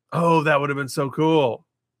 Oh, that would have been so cool.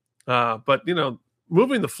 But,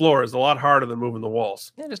 moving the floor is a lot harder than moving the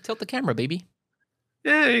walls. Yeah, just tilt the camera, baby.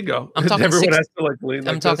 Yeah, there you go. I'm talking Everyone has to lean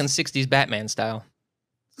I'm talking 60s Batman style.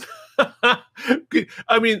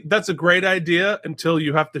 I mean, that's a great idea until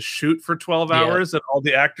you have to shoot for 12 hours and all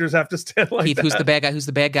the actors have to stand like Keith, that. who's the bad guy? Who's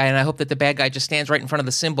the bad guy? And I hope that the bad guy just stands right in front of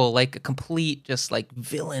the symbol like a complete, just like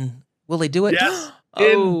villain. Will they do it? Yes.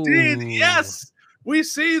 Indeed, yes. We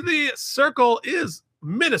see the Circle is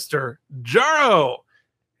Minister Jaro,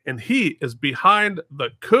 and he is behind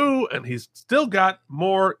the coup, and he's still got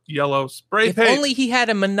more yellow spray paint. If only he had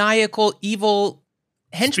a maniacal, evil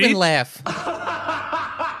henchman laugh.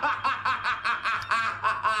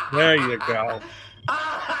 There you go.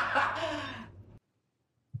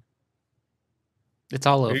 It's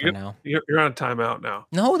all over now. You're on timeout now.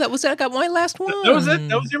 No, that was it. I got my last one. That was it.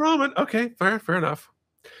 That was your moment. Okay, fair enough.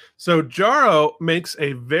 So Jaro makes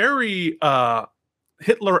a very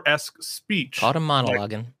Hitler-esque speech. Caught him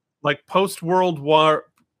monologuing. Like post-World War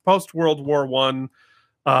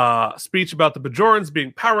I speech about the Bajorans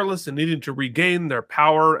being powerless and needing to regain their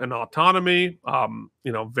power and autonomy.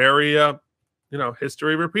 Very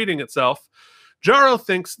history repeating itself. Jaro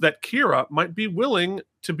thinks that Kira might be willing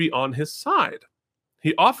to be on his side.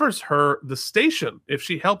 He offers her the station if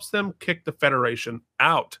she helps them kick the Federation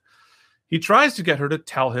out. He tries to get her to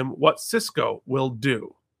tell him what Sisko will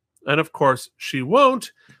do. And of course, she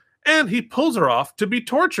won't, and he pulls her off to be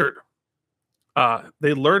tortured.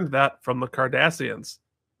 They learned that from the Cardassians.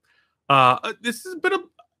 This is a bit of...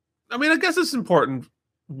 I guess it's important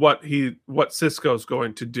what Sisko's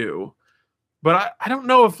going to do. But I don't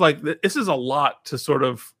know if, this is a lot to sort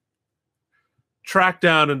of track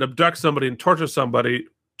down and abduct somebody and torture somebody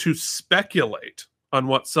to speculate on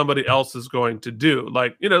what somebody else is going to do.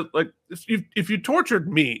 If you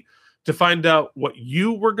tortured me to find out what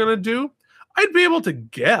you were going to do, I'd be able to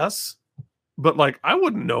guess, but I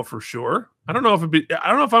wouldn't know for sure. I don't know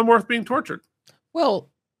if I'm worth being tortured.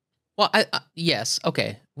 Well, Well, yes,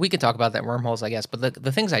 okay, we could talk about that wormholes, I guess. But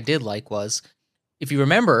the things I did like was, if you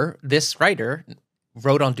remember, this writer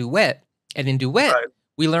wrote on Duet, and in Duet, Right.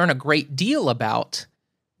 we learn a great deal about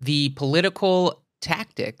the political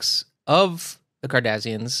tactics of the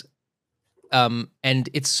Cardassians, and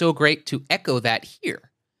it's so great to echo that here.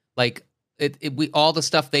 Like we all the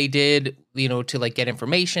stuff they did, to like get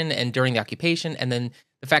information and during the occupation, and then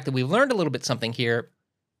the fact that we've learned a little bit something here.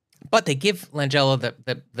 But they give Langella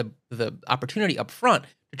the opportunity up front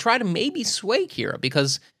to try to maybe sway Kira,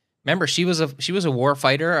 because remember, she was a war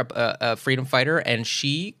fighter, a freedom fighter, and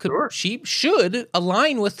she should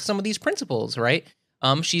align with some of these principles, right?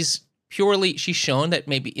 She's shown that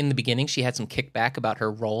maybe in the beginning she had some kickback about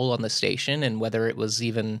her role on the station and whether it was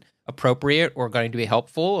even appropriate or going to be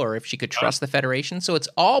helpful, or if she could trust the Federation. So it's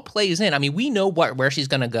all plays in. I mean, we know where she's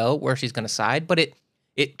going to go, where she's going to side, but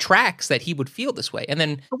it tracks that he would feel this way. And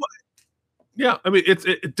then, yeah, I mean, it's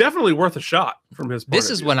definitely worth a shot from his point this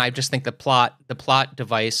of is view. when I just think the plot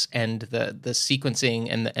device and the sequencing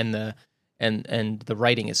and the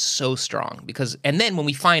writing is so strong, because, and then when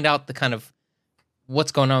we find out the kind of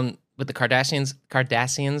what's going on with the Cardassians,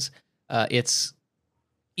 it's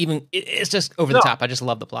just over the top. I just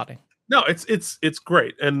love the plotting. No, it's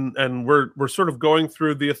great, and we're sort of going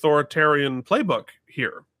through the authoritarian playbook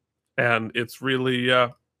here, and it's really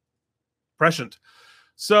prescient.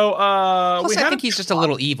 So plus, I think he's just a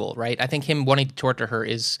little evil, right? I think him wanting to torture her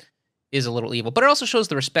is a little evil, but it also shows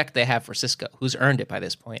the respect they have for Sisko, who's earned it by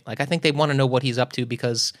this point. Like, I think they want to know what he's up to,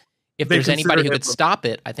 because if there's anybody who could stop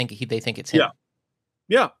it, I think they think it's him.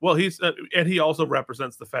 Yeah. Well, he's and he also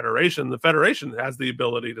represents the Federation. The Federation has the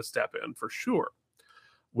ability to step in for sure.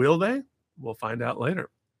 Will they? We'll find out later.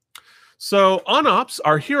 So on Ops,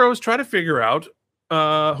 our heroes try to figure out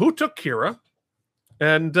who took Kira,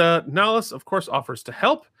 and Nahlas, of course, offers to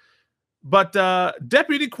help, but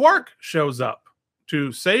Deputy Quark shows up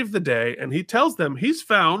to save the day, and he tells them he's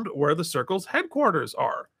found where the Circle's headquarters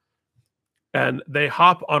are, and they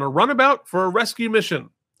hop on a runabout for a rescue mission.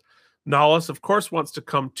 Nahlas, of course, wants to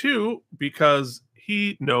come too, because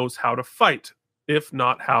he knows how to fight, if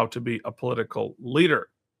not how to be a political leader.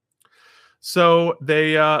 So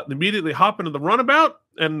they immediately hop into the runabout,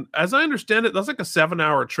 and as I understand it, that's like a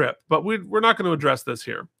 7-hour trip, but we're not going to address this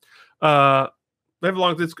here. They have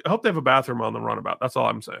I hope they have a bathroom on the runabout. That's all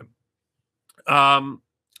I'm saying.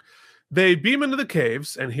 They beam into the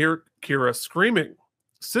caves and hear Kira screaming.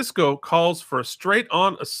 Sisko calls for a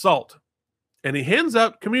straight-on assault, and he hands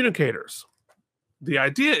out communicators. The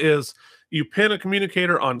idea is you pin a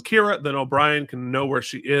communicator on Kira, then O'Brien can know where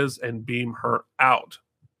she is and beam her out.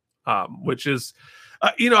 Which is,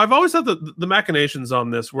 I've always thought that the machinations on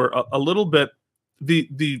this were a little bit,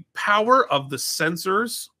 the power of the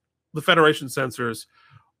sensors, the Federation sensors,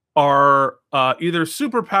 are either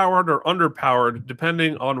superpowered or underpowered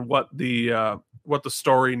depending on what the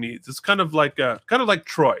story needs. It's kind of like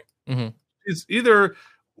Troy. Mm-hmm. It's either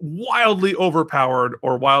wildly overpowered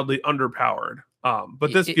or wildly underpowered.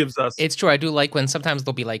 But this gives us. It's true. I do like when sometimes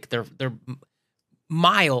they'll be like they're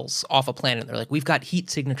miles off a planet. They're like, we've got heat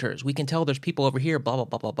signatures. We can tell there's people over here. Blah blah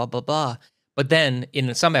blah blah blah blah blah. But then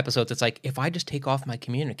in some episodes, it's like, if I just take off my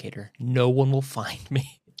communicator, no one will find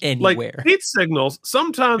me anywhere. Like heat signals.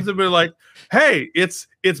 Sometimes they'll be like, "Hey, it's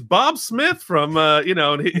Bob Smith from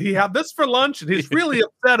and he had this for lunch, and he's really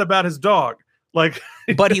upset about his dog." Like,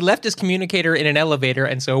 but he left his communicator in an elevator,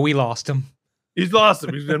 and so we lost him. He's lost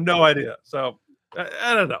him. He's have no idea. So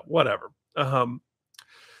I don't know. Whatever.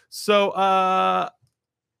 So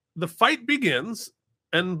the fight begins,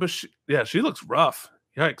 and she looks rough.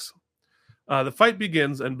 Yikes. The fight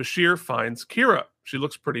begins, and Bashir finds Kira. She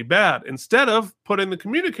looks pretty bad. Instead of putting the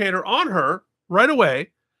communicator on her right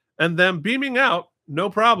away and then beaming out, no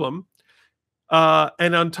problem,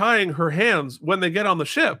 and untying her hands when they get on the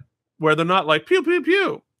ship, where they're not like pew, pew,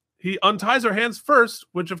 pew. He unties her hands first,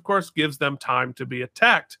 which of course gives them time to be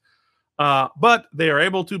attacked. But they are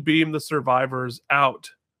able to beam the survivors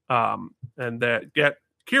out and get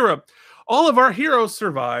Kira. All of our heroes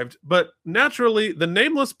survived, but naturally the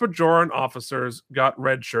nameless Bajoran officers got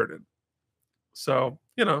red-shirted. So,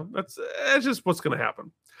 that's just what's going to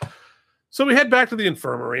happen. So we head back to the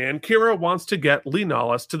infirmary, and Kira wants to get Lee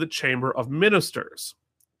Nahlas to the Chamber of Ministers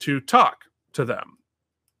to talk to them.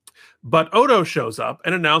 But Odo shows up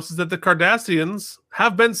and announces that the Cardassians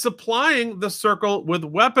have been supplying the Circle with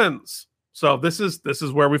weapons. So this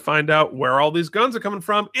is where we find out where all these guns are coming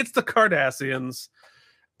from. It's the Cardassians.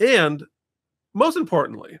 And most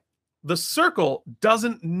importantly, the Circle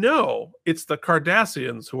doesn't know it's the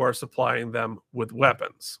Cardassians who are supplying them with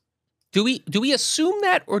weapons. Do we assume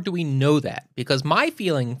that, or do we know that? Because my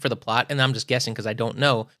feeling for the plot, and I'm just guessing because I don't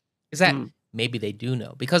know, Is that maybe they do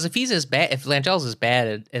know? Because if he's as bad, if Langel's as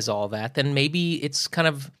bad as all that, then maybe it's kind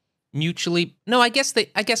of mutually. No, I guess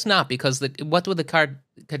not, because what would the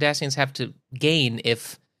Cardassians have to gain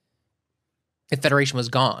if Federation was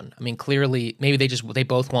gone? I mean, clearly, maybe they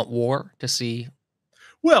both want war to see.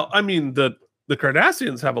 Well, I mean, the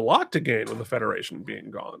Cardassians have a lot to gain with the Federation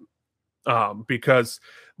being gone, because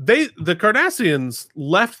the Cardassians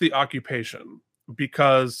left the occupation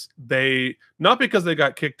because not because they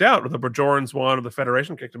got kicked out or the Bajorans won or the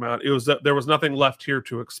Federation kicked them out. It was that there was nothing left here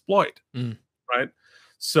to exploit, right?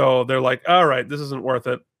 So they're like, all right, this isn't worth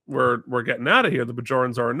it. We're getting out of here. The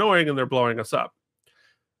Bajorans are annoying and they're blowing us up.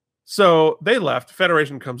 So they left.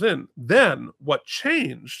 Federation comes in. Then what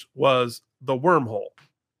changed was the wormhole.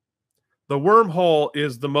 The wormhole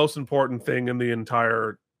is the most important thing in the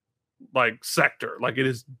entire sector. Like, it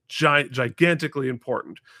is gigantically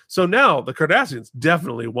important. So now the Cardassians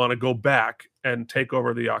definitely want to go back and take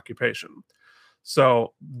over the occupation.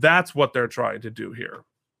 So that's what they're trying to do here.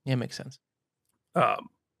 Yeah, makes sense.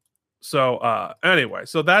 Anyway,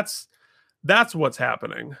 so that's what's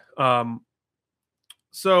happening.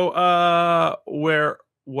 Where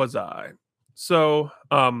was I? So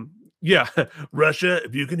yeah, Russia,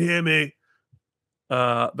 if you can hear me.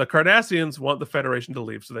 The Cardassians want the Federation to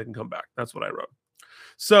leave so they can come back. That's what I wrote.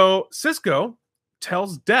 So Sisko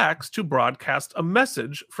tells Dax to broadcast a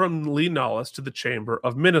message from Lee Nallis to the Chamber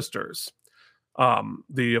of Ministers.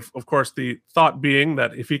 Of course, the thought being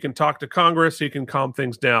that if he can talk to Congress, he can calm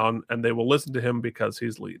things down and they will listen to him because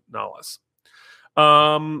he's Lee Nallis.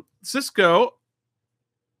 Sisko,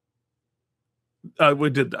 we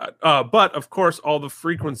did that. But of course, all the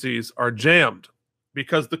frequencies are jammed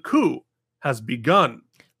because the coup has begun.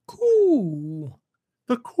 Coup.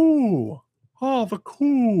 The coup. Oh, the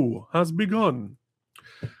coup has begun.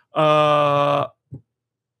 Back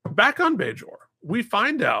on Bajor, we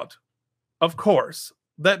find out, of course,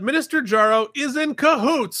 that Minister Jaro is in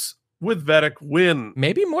cahoots with Vedek Wynn.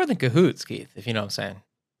 Maybe more than cahoots, Keith, if you know what I'm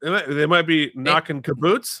saying. They might be knocking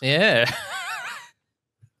caboots. Yeah.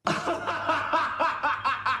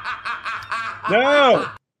 No.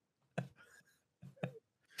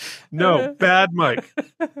 No, bad Mike.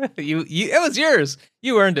 It was yours.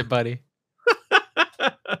 You earned it, buddy.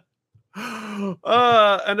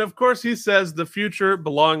 And of course he says the future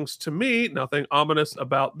belongs to me. Nothing ominous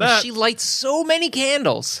about that. She lights so many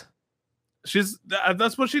candles.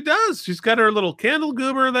 That's what she does. She's got her little candle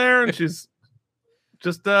goober there, and she's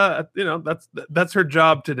just that's her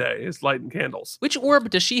job today, is lighting candles. Which orb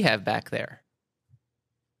does she have back there?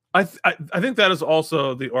 I think that is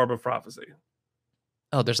also the orb of prophecy.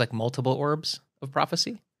 Oh, there's like multiple orbs of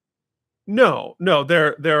prophecy? No,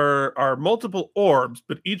 there are multiple orbs,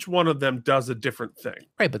 but each one of them does a different thing.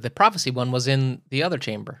 Right, but the prophecy one was in the other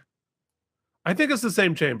chamber. I think it's the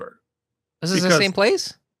same chamber. This is the same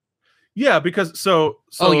place? Yeah, because so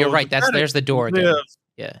oh, you're right. There's the door again.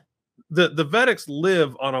 Yeah. The Vedeks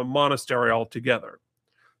live on a monastery altogether.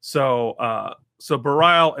 So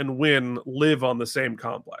Bareil and Wynn live on the same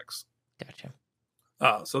complex.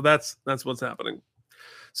 Gotcha. So that's what's happening.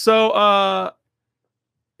 So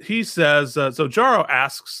he says, so Jaro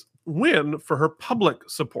asks Wynn for her public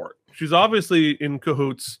support. She's obviously in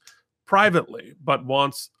cahoots privately, but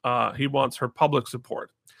he wants her public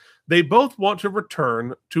support. They both want to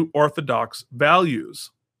return to orthodox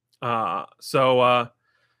values. So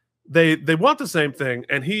they want the same thing,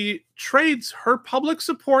 and he trades her public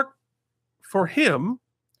support for him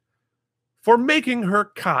for making her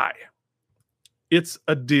Kai. It's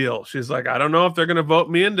a deal. She's like, I don't know if they're going to vote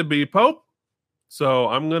me in to be Pope, so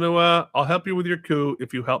I'm going to, I'll help you with your coup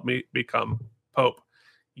if you help me become Pope.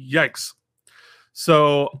 Yikes.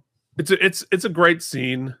 So it's a great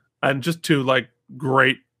scene, and just two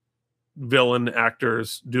great villain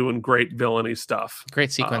actors doing great villainy stuff.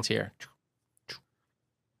 Great sequence here.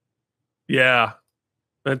 Yeah.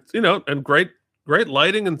 And great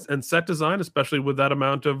lighting and set design, especially with that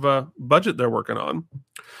amount of budget they're working on.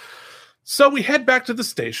 So we head back to the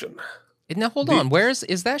station. Now hold on. Where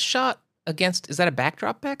is that shot against? Is that a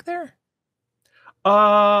backdrop back there?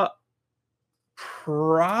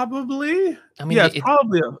 Probably. I mean, it's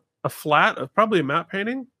probably a flat, probably a matte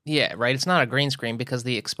painting. Yeah, right. It's not a green screen because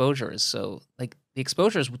the exposure is so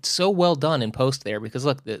well done in post there. Because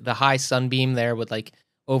look, the high sunbeam there would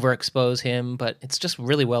overexpose him, but it's just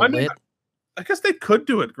really well lit. I guess they could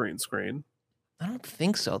do it green screen. I don't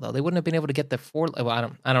think so, though. They wouldn't have been able to get the well, I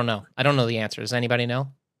don't know. I don't know the answer. Does anybody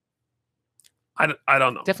know? I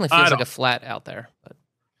don't know. Definitely feels like a flat out there. But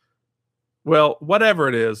well, whatever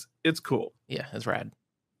it is, it's cool. Yeah, it's rad.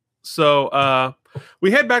 So we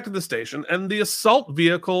head back to the station, and the assault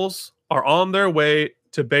vehicles are on their way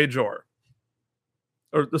to Bajor,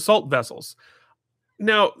 or the assault vessels.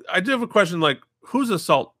 Now, I do have a question, like, whose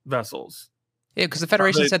assault vessels? Yeah, because the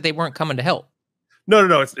Federation said they weren't coming to help.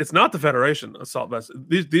 No. It's not the Federation assault vessels.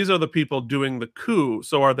 These are the people doing the coup.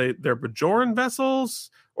 So are they're Bajoran vessels,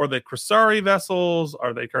 or are they Krasari vessels?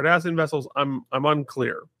 Are they Cardassian vessels? I'm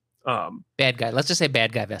unclear. Bad guy. Let's just say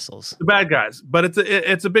bad guy vessels. The bad guys, but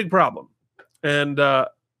it's a big problem. And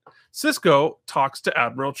Sisko talks to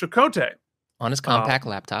Admiral Chakotay On his compact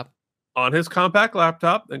laptop. On his compact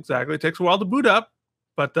laptop, exactly. It takes a while to boot up,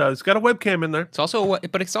 but it's got a webcam in there. It's also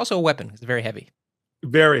a weapon. It's very heavy.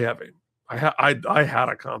 Very heavy. I had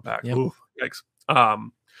a compact. Yep. Oof, yikes.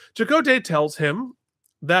 Chakotay tells him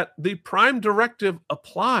that the Prime Directive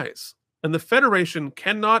applies, and the Federation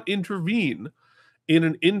cannot intervene in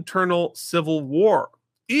an internal civil war,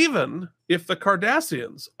 even if the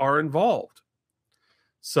Cardassians are involved.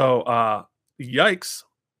 So, yikes.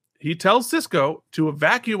 He tells Sisko to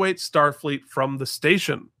evacuate Starfleet from the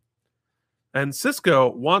station. And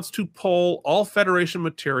Sisko wants to pull all Federation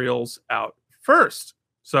materials out first.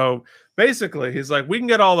 So basically, he's like, we can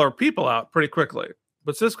get all our people out pretty quickly.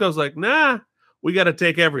 But Sisko's like, nah, we got to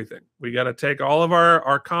take everything. We got to take all of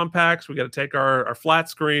our compacts. We got to take our flat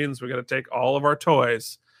screens. We got to take all of our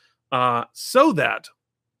toys so that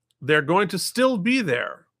they're going to still be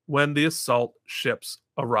there when the assault ships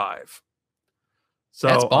arrive. So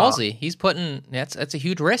that's ballsy. He's putting that's a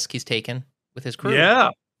huge risk he's taken with his crew.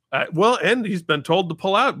 Yeah. Well, and he's been told to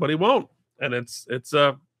pull out, but he won't. And it's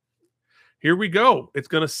here we go. It's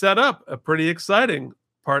going to set up a pretty exciting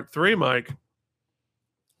part 3, Mike.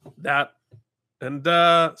 So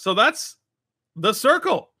that's the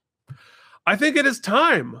circle. I think it is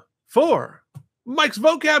time for Mike's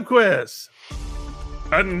vocab quiz.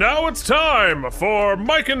 And now it's time for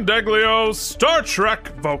Mike and Deglio's Star Trek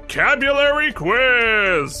Vocabulary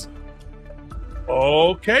Quiz.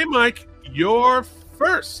 Okay, Mike, your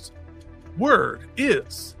first word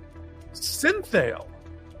is synthale.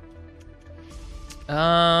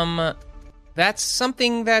 That's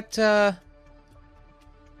something that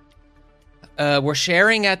we're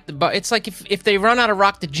sharing at the bar. It's like if they run out of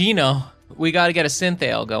Roctigino, we got to get a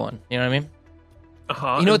synthale going. You know what I mean?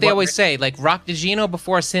 Uh-huh. You know what they always say? Like, Roctigino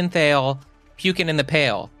before synthale, puking in the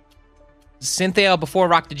pail. Synthale before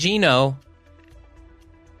Roctigino,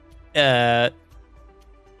 as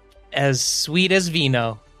sweet as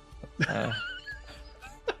vino.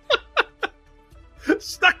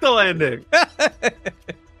 Stuck the landing.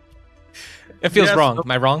 It feels wrong. Am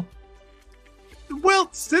I wrong? Well,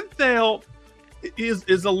 synthale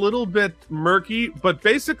is a little bit murky, but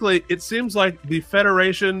basically it seems like the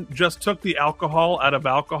Federation just took the alcohol out of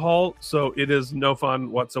alcohol, so it is no fun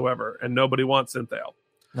whatsoever, and nobody wants synthale.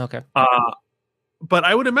 Okay. But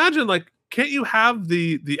I would imagine, like, can't you have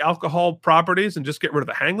the alcohol properties and just get rid of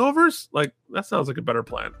the hangovers? Like, that sounds like a better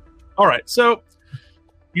plan. All right, so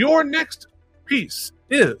your next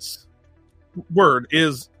word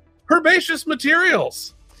is herbaceous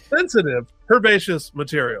materials. Sensitive herbaceous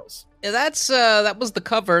materials. That was the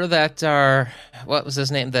cover that what was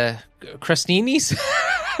his name? The Crastinis?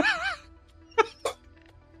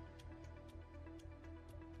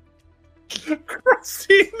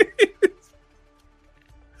 Crastinis.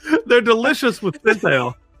 They're delicious with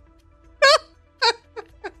synthale.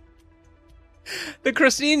 The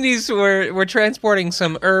Crastinis were transporting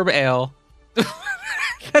some herb ale.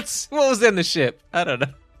 That's what was in the ship. I don't know.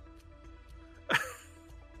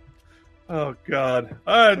 Oh, God.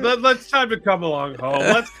 All right, let's time to come along home.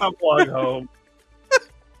 Let's come along home.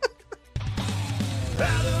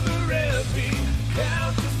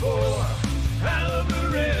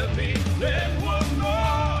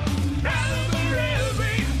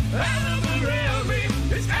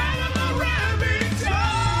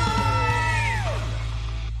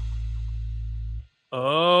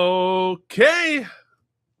 Okay.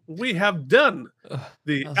 We have done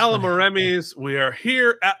the Alamoremis. We are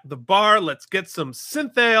here at the bar. Let's get some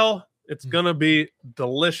synthale. It's going to be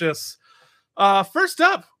delicious. First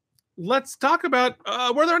up, let's talk about,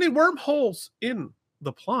 were there any wormholes in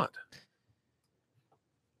the plot?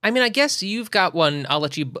 I mean, I guess you've got one. I'll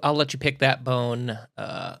let you pick that bone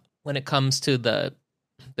when it comes to the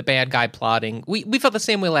bad guy plotting. We felt the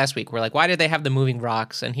same way last week. We're like, why did they have the moving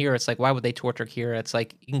rocks? And here it's like, why would they torture Kira? It's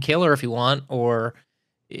like, you can kill her if you want, or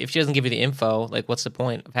if she doesn't give you the info, like, what's the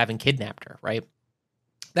point of having kidnapped her, right?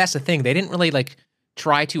 That's the thing. They didn't really, like,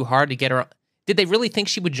 try too hard to get her. Did they really think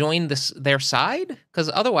she would join their side? Because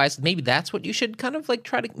otherwise, maybe that's what you should kind of, like,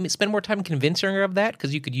 try to spend more time convincing her of that,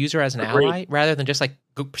 because you could use her as an ally, rather than just, like,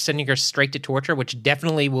 sending her straight to torture, which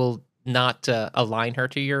definitely will not align her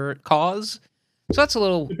to your cause. So that's a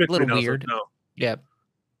little weird. No. Yeah.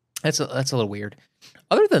 That's a little weird.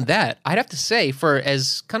 Other than that, I'd have to say, for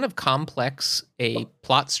as kind of complex a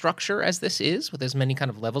plot structure as this is, with as many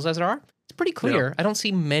kind of levels as there are, it's pretty clear. Yeah. I don't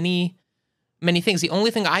see many things. The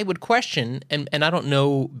only thing I would question, and I don't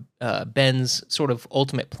know Ben's sort of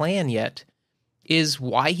ultimate plan yet, is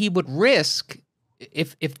why he would risk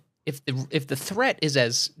if the threat is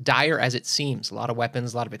as dire as it seems, a lot of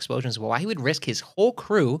weapons, a lot of explosions, why he would risk his whole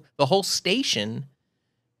crew, the whole station.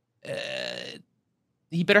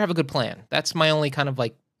 He better have a good plan. That's my only kind of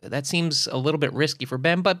like, that seems a little bit risky for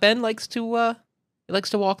Ben, but Ben likes to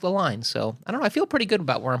walk the line. So I don't know. I feel pretty good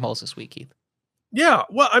about wormholes this week, Keith. Yeah.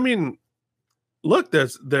 Well, I mean, look,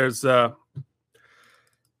 there's the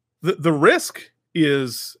risk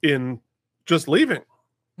is in just leaving,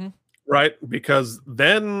 right? Because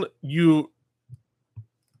then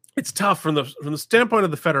it's tough from the standpoint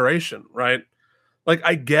of the Federation, right? Like,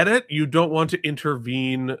 I get it. You don't want to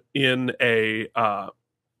intervene in a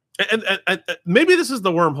and maybe this is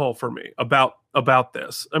the wormhole for me about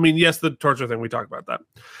this. I mean, yes, the torture thing, we talked about that,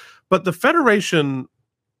 but the Federation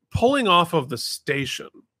pulling off of the station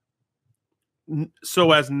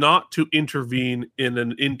so as not to intervene in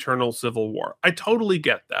an internal civil war. I totally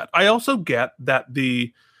get that. I also get that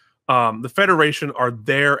the Federation are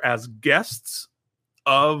there as guests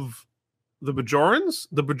of the Bajorans.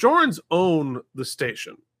 The Bajorans own the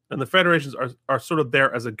station, and the Federations are sort of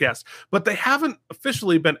there as a guest, but they haven't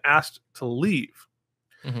officially been asked to leave.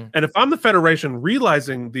 Mm-hmm. And if I'm the Federation,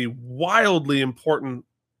 realizing the wildly important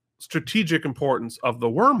strategic importance of the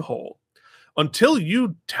wormhole, until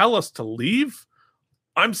you tell us to leave,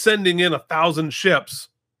 I'm sending in 1,000 ships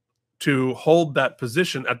to hold that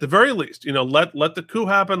position at the very least. Let the coup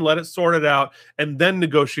happen, let it sort it out, and then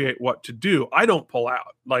negotiate what to do. I don't pull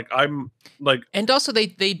out. And also they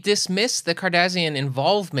dismiss the Cardassian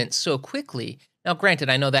involvement so quickly. Now, granted,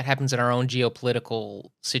 I know that happens in our own geopolitical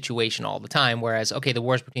situation all the time, whereas, okay, the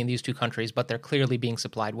war's between these two countries, but they're clearly being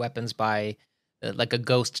supplied weapons by like a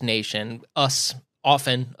ghost nation, us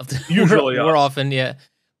often. Usually we're often, yeah.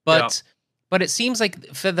 But it seems like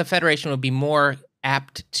the Federation would be more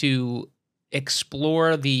apt to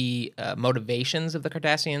explore the motivations of the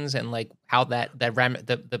Cardassians and like how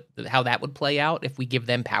how that would play out if we give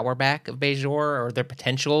them power back of Bajor, or their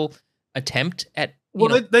potential attempt at.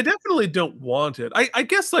 They definitely don't want it. I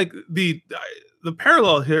guess like the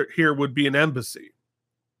parallel here would be an embassy,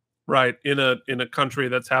 right? In a country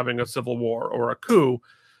that's having a civil war or a coup.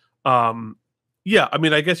 Yeah, I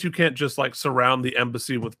mean, I guess you can't just like surround the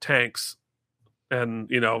embassy with tanks and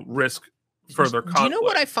risk further conflict. Do you know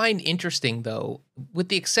what I find interesting, though, with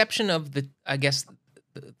the exception of the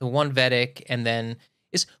one Vedic, and then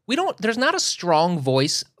there's not a strong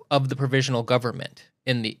voice of the provisional government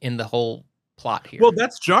in the whole plot here. Well,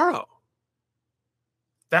 that's Jaro.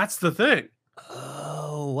 That's the thing.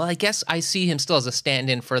 Oh, well, I guess I see him still as a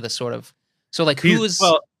stand-in for the sort of, so like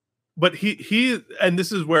but he and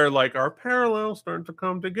this is where like our parallels start to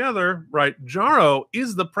come together, right? Jaro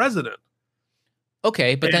is the president.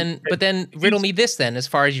 Okay, but then riddle me this then, as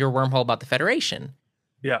far as your wormhole about the Federation.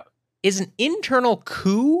 Yeah. Is an internal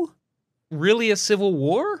coup really a civil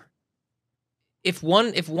war? If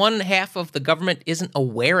one half of the government isn't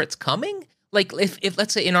aware it's coming? Like if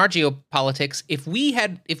let's say in our geopolitics, if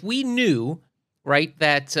we knew, right,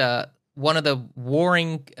 that one of the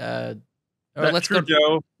warring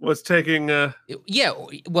Trudeau was taking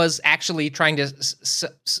was actually trying to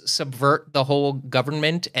subvert the whole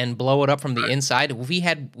government and blow it up from the inside.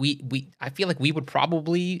 I feel like we would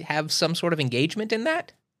probably have some sort of engagement in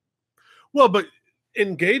that. Well, but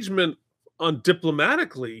engagement on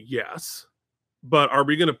diplomatically, yes, but are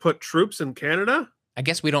we going to put troops in Canada? I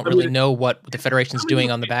guess we don't really know what the Federation's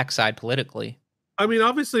doing on the backside politically. I mean,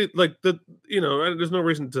 obviously, like there's no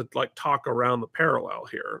reason to like talk around the parallel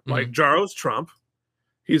here. Mm-hmm. Like Jaro's Trump,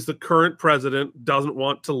 he's the current president, doesn't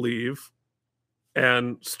want to leave,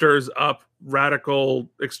 and stirs up radical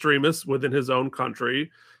extremists within his own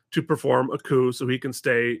country to perform a coup so he can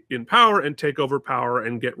stay in power and take over power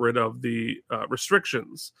and get rid of the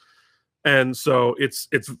restrictions. And so it's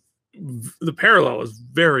the parallel is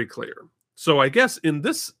very clear. So I guess in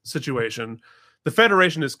this situation, the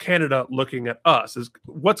Federation is Canada looking at us. Is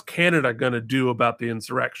what's Canada going to do about the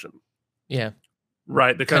insurrection? Yeah,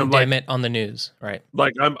 right. The kind condemn it on the news, right?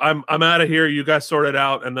 Like I'm out of here. You guys sort it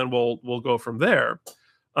out, and then we'll go from there.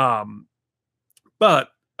 But obviously,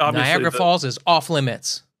 Niagara Falls is off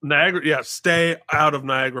limits. Stay out of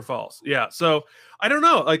Niagara Falls. Yeah. So I don't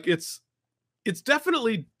know. Like it's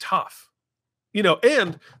definitely tough.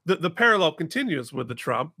 And the parallel continues with the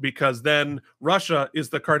Trump, because then Russia is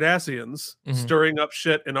the Cardassians stirring up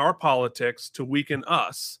shit in our politics to weaken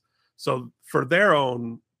us. So for their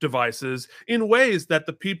own devices in ways that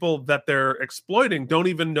the people that they're exploiting don't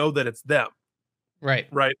even know that it's them. Right.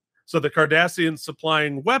 Right. So the Cardassians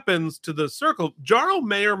supplying weapons to the Circle, Jaro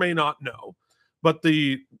may or may not know, but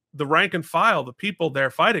the rank and file, the people they're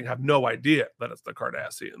fighting, have no idea that it's the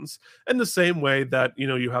Cardassians. And the same way that,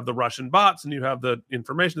 you have the Russian bots and you have the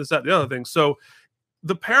information, this, that, the other thing. So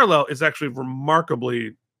the parallel is actually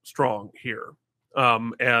remarkably strong here.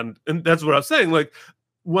 And that's what I was saying. Like,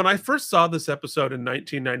 when I first saw this episode in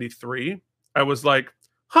 1993, I was like,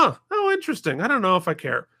 oh, interesting. I don't know if I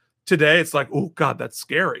care. Today, it's like, oh, God, that's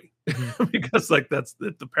scary. Because like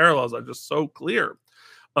the parallels are just so clear.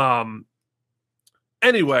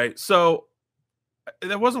 Anyway, so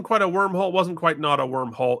that wasn't quite a wormhole, wasn't quite not a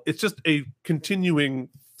wormhole. It's just a continuing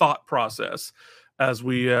thought process as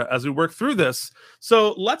we work through this.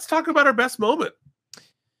 So let's talk about our best moment.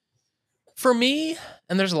 For me,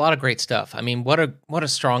 and there's a lot of great stuff. I mean, what a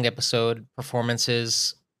strong episode.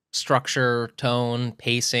 Performances, structure, tone,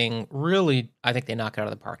 pacing. Really, I think they knock it out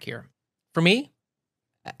of the park here. For me,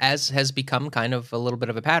 as has become kind of a little bit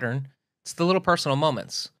of a pattern, it's the little personal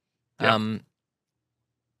moments. Yeah.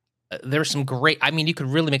 There's some great, I mean, you could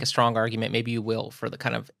really make a strong argument, maybe you will, for the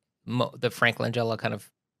kind of the Frank Langella kind of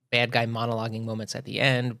bad guy monologuing moments at the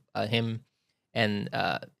end, him and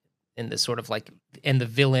in the sort of like, and the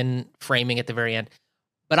villain framing at the very end.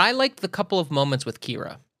 But I liked the couple of moments with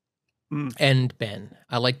Kira and Ben.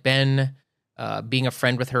 I like Ben being a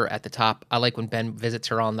friend with her at the top. I like when Ben visits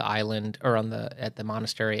her on the island or at the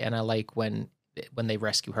monastery, and I like when they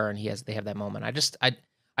rescue her and they have that moment. I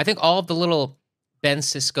think all of the little Ben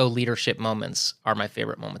Sisko leadership moments are my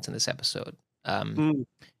favorite moments in this episode.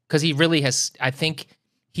 Because he really has, I think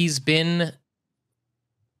he's been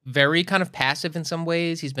very kind of passive in some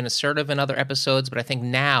ways. He's been assertive in other episodes, but I think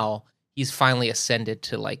now he's finally ascended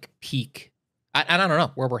to like peak. I don't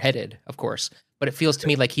know where we're headed, of course, but it feels to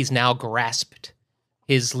me like he's now grasped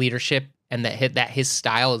his leadership and that his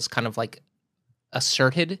style is kind of like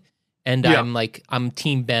asserted. And yeah. I'm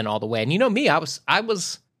Team Ben all the way. And you know me, I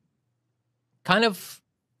was kind of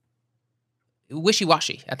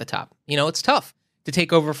wishy-washy at the top. It's tough to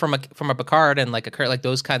take over from a Picard and like a Kirk, like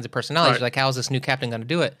those kinds of personalities. Right. Like, how is this new captain going to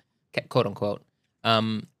do it? Quote unquote.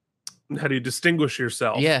 How do you distinguish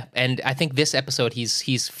yourself? Yeah, and I think this episode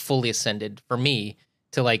he's fully ascended for me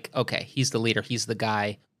to like, okay, he's the leader, he's the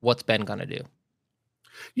guy. What's Ben gonna do?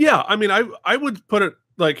 Yeah, I mean, I would put it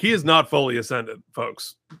like he is not fully ascended,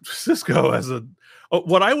 folks. Sisko has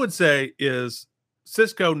what I would say is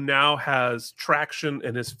Sisko now has traction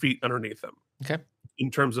and his feet underneath him. Okay.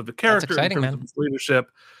 In terms of the character, exciting, in terms of his leadership.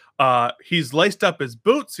 He's laced up his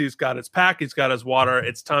boots, he's got his pack, he's got his water.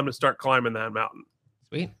 It's time to start climbing that mountain.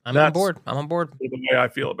 Sweet. I'm on board. The way I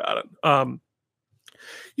feel about it.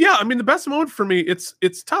 Yeah, I mean, the best moment for me,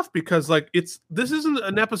 it's tough because like this isn't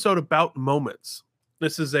an episode about moments.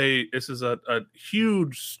 This is a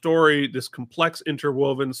huge story, this complex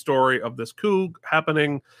interwoven story of this coup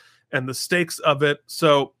happening and the stakes of it.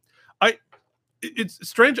 So it's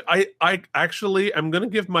strange. I actually I'm going to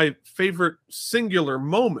give my favorite singular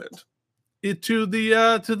moment to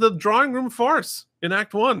the drawing room farce in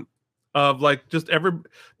Act 1 of like just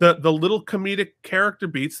the little comedic character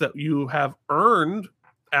beats that you have earned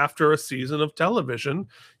after a season of television.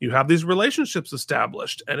 You have these relationships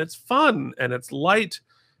established, and it's fun and it's light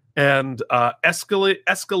and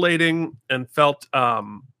escalating and felt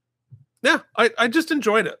I just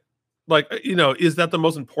enjoyed it. Like, is that the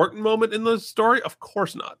most important moment in the story? Of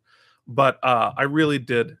course not. But I really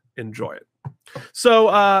did enjoy it.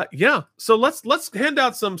 So so let's hand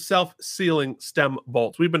out some self-sealing stem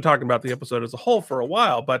bolts. We've been talking about the episode as a whole for a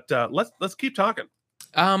while, but let's keep talking.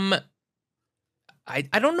 I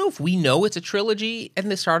don't know if we know it's a trilogy in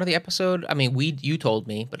the start of the episode. I mean, you told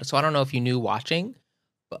me, but so I don't know if you knew watching.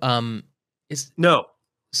 No.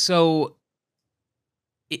 So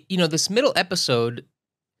this middle episode,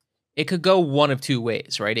 it could go one of two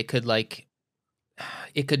ways, right? It could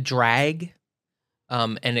drag,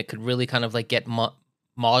 and it could really kind of like get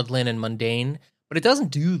maudlin and mundane, but it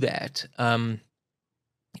doesn't do that.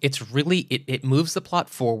 It's really, it moves the plot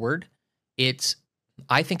forward.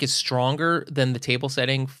 I think is stronger than the table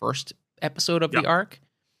setting first episode of the arc.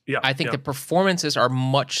 Yeah, I think the performances are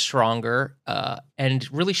much stronger, and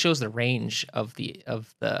really shows the range of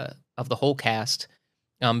the whole cast,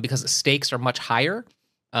 because the stakes are much higher.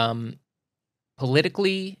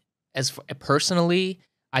 Politically, personally,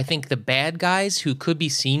 I think the bad guys who could be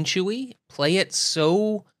scene chewy play it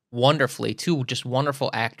so wonderfully. Two just wonderful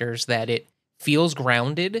actors that it feels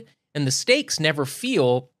grounded, and the stakes never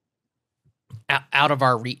feel out of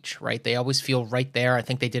our reach, right? They always feel right there. I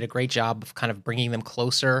think they did a great job of kind of bringing them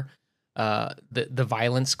closer. the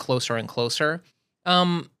violence closer and closer.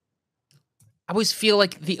 I always feel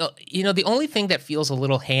like the only thing that feels a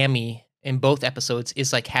little hammy in both episodes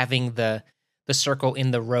is like having the circle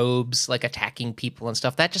in the robes, like attacking people and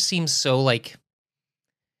stuff. That just seems so like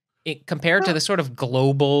compared to the sort of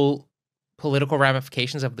global political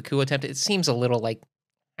ramifications of the coup attempt, it seems a little like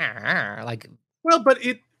well, but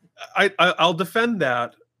I'll defend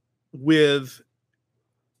that with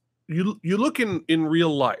you look in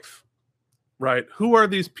real life, right? Who are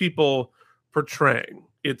these people portraying?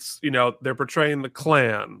 It's, they're portraying the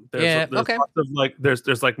Klan. There's okay. lots of like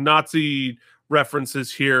there's like Nazi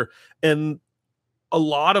references here, and a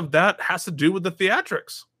lot of that has to do with the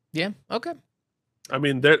theatrics. Yeah. Okay. I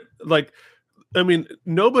mean,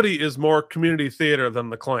 nobody is more community theater than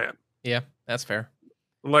the Klan. Yeah, that's fair.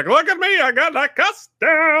 Like, look at me, I got that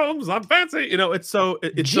customs, I'm fancy. It's so.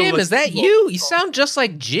 It's Jim, so, like, is that you? You sound just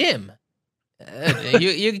like Jim. I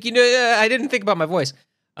didn't think about my voice.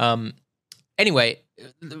 Anyway,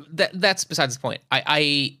 that's besides the point.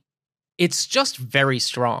 It's just very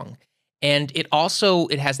strong. And it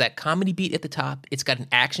has that comedy beat at the top. It's got an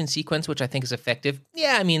action sequence, which I think is effective.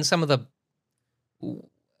 Yeah, I mean, some of the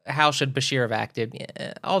how should Bashir have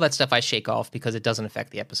acted, all that stuff I shake off because it doesn't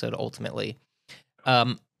affect the episode ultimately.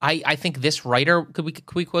 I think this writer, could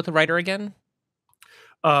we quote the writer again?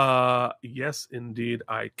 Yes, indeed,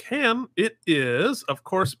 I can. It is, of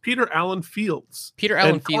course, Peter Allen Fields. Peter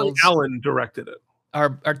Allen and Fields Allen directed it.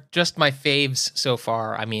 Are just my faves so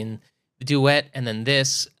far. I mean, the duet and then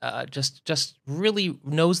this just really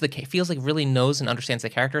feels like really knows and understands the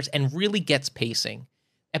characters and really gets pacing.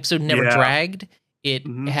 Episode never dragged. It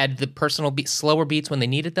had the personal slower beats when they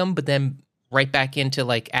needed them, but then right back into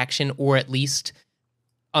like action, or at least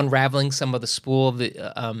unraveling some of the spool of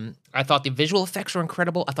the. I thought the visual effects were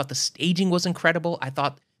incredible. I thought the staging was incredible. I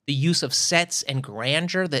thought the use of sets and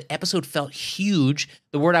grandeur. The episode felt huge.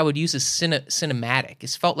 The word I would use is cinematic.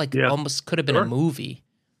 It felt like almost could have been a movie.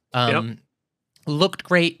 Looked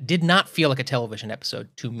great. Did not feel like a television episode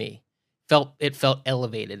to me. It felt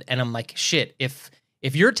elevated, and I'm like, shit. If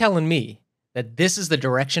you're telling me that this is the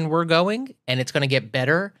direction we're going and it's going to get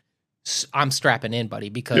better, I'm strapping in, buddy,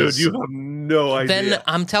 because dude, you have no idea. Then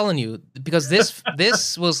I'm telling you, because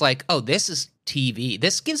this was like, oh, this is TV.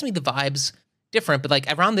 This gives me the vibes different, but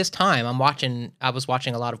like around this time I was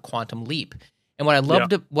watching a lot of Quantum Leap. And what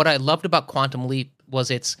I loved about Quantum Leap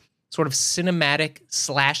was its sort of cinematic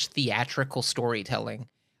 / theatrical storytelling.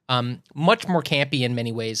 Much more campy in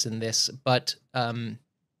many ways than this, but in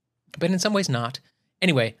some ways not.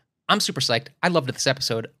 Anyway, I'm super psyched. I loved this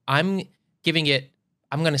episode. I'm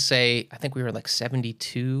going to say, I think we were like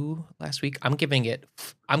 72 last week. I'm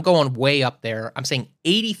going way up there. I'm saying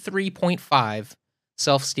 83.5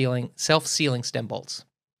 self-sealing stem bolts.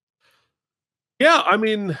 Yeah, I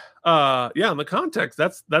mean, in the context,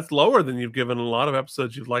 that's lower than you've given a lot of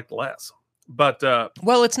episodes you've liked less. But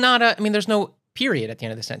well, it's not there's no period at the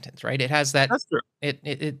end of the sentence, right? It has that. That's true.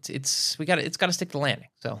 It's got to stick to the landing.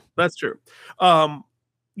 So that's true.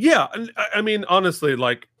 Yeah, I mean, honestly,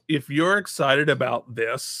 like, if you're excited about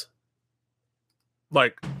this,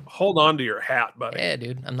 like, hold on to your hat, buddy. Yeah,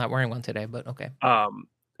 dude. I'm not wearing one today, but okay.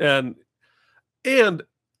 And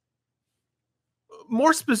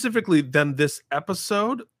more specifically than this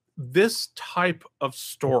episode, this type of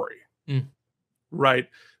story, right?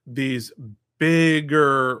 These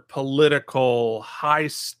bigger political, high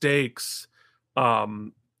stakes,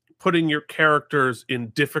 putting your characters in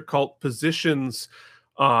difficult positions,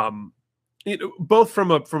 both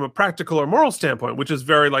from a practical or moral standpoint, which is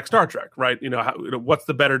very like Star Trek, right? What's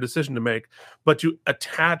the better decision to make? But you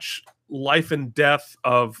attach life and death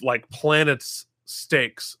of like planets'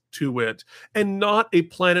 stakes to it, and not a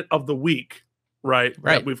planet of the week, right?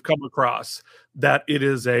 That we've come across. That it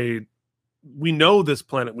is we know this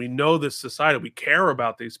planet, we know this society, we care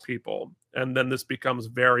about these people, and then this becomes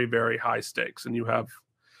very, very high stakes, and you have,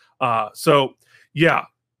 so yeah.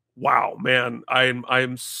 Wow, man,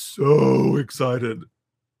 I'm so excited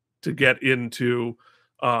to get into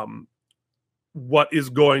what is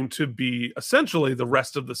going to be essentially the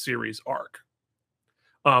rest of the series arc.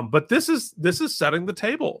 But this is setting the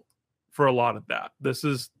table for a lot of that. This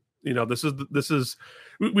is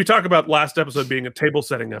we talk about last episode being a table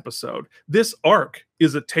setting episode. This arc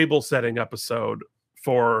is a table setting episode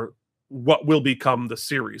for what will become the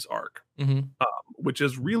series arc, which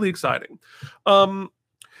is really exciting.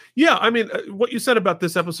 Yeah, I mean, what you said about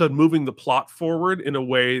this episode moving the plot forward in a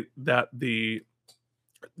way that the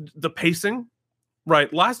pacing,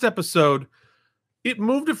 right? Last episode, it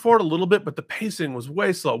moved it forward a little bit, but the pacing was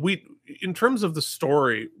way slow. In terms of the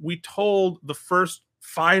story, we told the first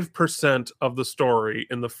 5% of the story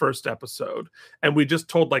in the first episode, and we just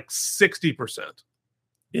told like 60%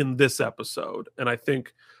 in this episode. And I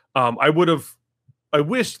think I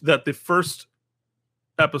wished that the first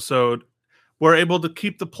episode were able to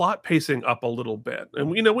keep the plot pacing up a little bit.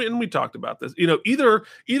 And we talked about this. Either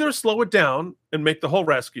slow it down and make the whole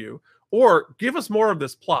rescue, or give us more of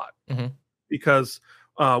this plot. Mm-hmm. Because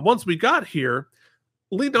once we got here,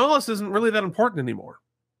 Lee Nollis isn't really that important anymore.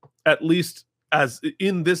 At least as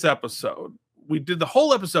in this episode. We did the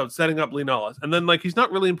whole episode setting up Lee Nollis, and then like he's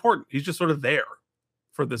not really important. He's just sort of there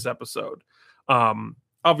for this episode.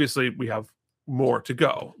 Obviously, we have more to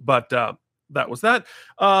go, but that was that.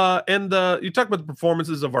 And you talked about the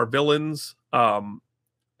performances of our villains,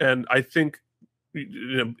 and I think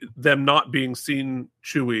them not being seen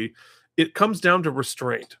Chewie, it comes down to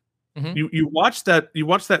restraint. Mm-hmm. You watch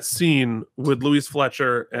that scene with Louise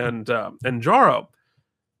Fletcher and Jaro.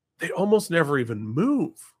 They almost never even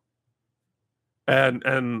move,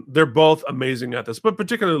 and they're both amazing at this, but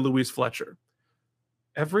particularly Louise Fletcher.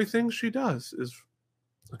 Everything she does is,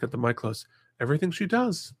 look at the mic close. Everything she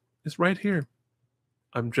does is right here.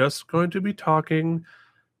 I'm just going to be talking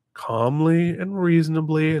calmly and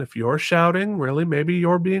reasonably, and if you're shouting, really, maybe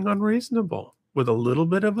you're being unreasonable. With a little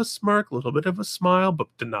bit of a smirk, a little bit of a smile,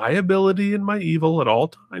 but deniability in my evil at all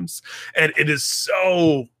times. And it is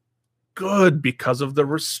so good because of the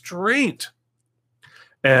restraint.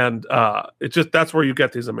 And that's where you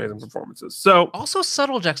get these amazing performances. So also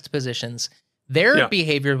subtle juxtapositions. Their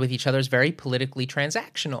behavior with each other is very politically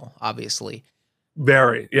transactional, obviously.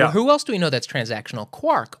 Very, yeah. Well, who else do we know that's transactional?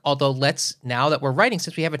 Quark. Although now that we're writing,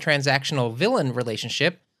 since we have a transactional villain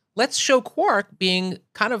relationship, let's show Quark being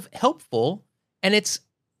kind of helpful. And it's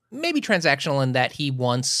maybe transactional in that he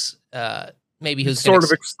wants, maybe who's sort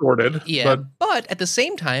of extorted. Yeah, but at the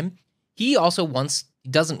same time, he also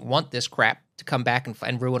doesn't want this crap to come back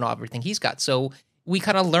and ruin everything he's got. So we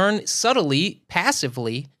kind of learn subtly,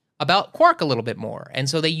 passively about Quark a little bit more. And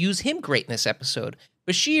so they use him great in this episode.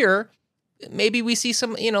 Bashir, maybe we see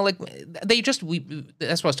some, that's what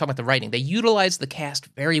I was talking about the writing. They utilize the cast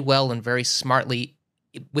very well and very smartly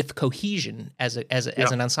with cohesion as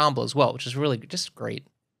an ensemble as well, which is really just great.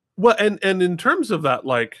 Well, and in terms of that,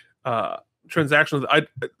 like transactional,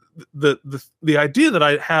 the idea that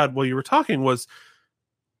I had while you were talking was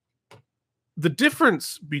the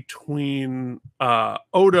difference between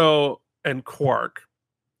Odo and Quark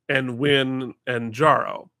and Winn and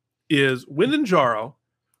Jaro is Winn and Jaro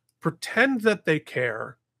pretend that they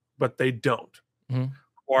care, but they don't. Mm-hmm.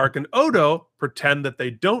 Quark and Odo pretend that they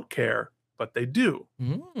don't care, but they do.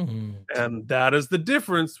 Mm. And that is the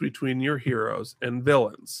difference between your heroes and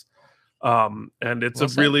villains. And it's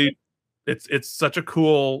it's such a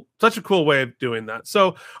cool way of doing that.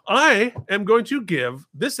 So I am going to give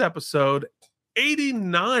this episode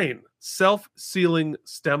 89 self-sealing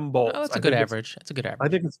stem bolts. Oh, that's a good average. That's a good average. I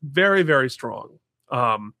think it's very, very strong.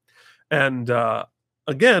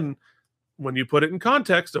 Again, when you put it in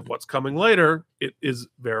context of what's coming later, it is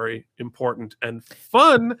very important and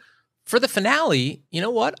fun. For the finale, you know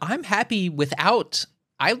what? I'm happy without.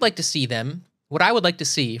 I'd like to see them. What I would like to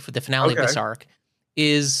see for the finale of this arc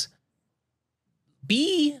is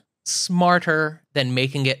be smarter than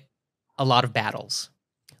making it a lot of battles.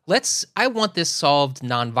 I want this solved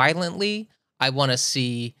non-violently. I want to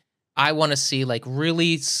see like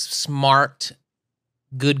really smart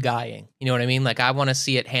good guying. You know what I mean? Like I want to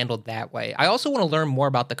see it handled that way. I also want to learn more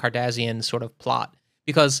about the Cardassian sort of plot,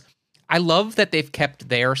 because I love that they've kept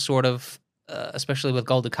their sort of, especially with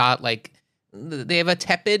Gul Dukat, like they have a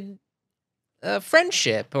tepid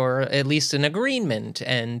friendship, or at least an agreement.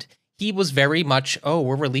 And he was very much,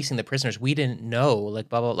 we're releasing the prisoners. We didn't know, like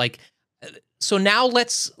blah blah. Like, so now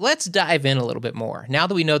let's dive in a little bit more. Now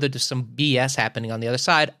that we know that there's some BS happening on the other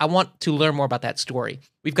side, I want to learn more about that story.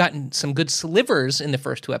 We've gotten some good slivers in the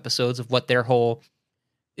first 2 episodes of what their whole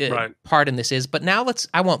part in this is, but now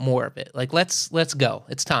I want more of it. Like let's go.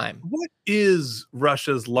 It's time. What is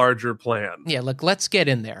Russia's larger plan? Yeah, like let's get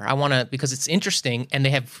in there. I want to, because it's interesting, and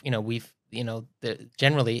they have, they're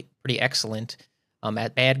generally pretty excellent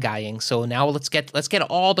at bad guying. So now let's get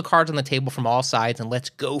all the cards on the table from all sides and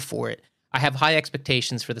let's go for it. I have high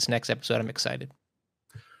expectations for this next episode. I'm excited.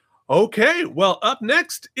 Okay, well, up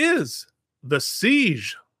next is The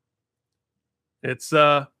Siege. It's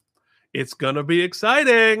gonna be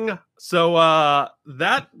exciting. So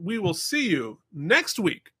that we will see you next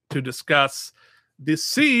week to discuss The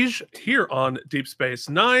Siege here on Deep Space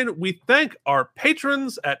Nine. We thank our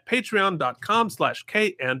patrons at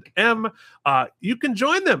patreon.com/K&M. You can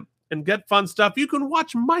join them and get fun stuff. You can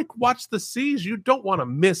watch Mike watch The Siege. You don't want to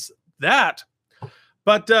miss that.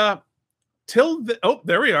 But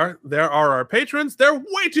there we are. There are our patrons. They're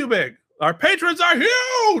way too big. Our patrons are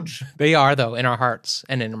huge. They are, though, in our hearts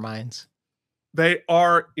and in our minds. They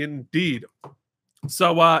are indeed.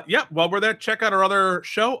 So, while we're there, check out our other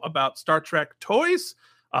show about Star Trek toys.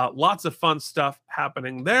 Lots of fun stuff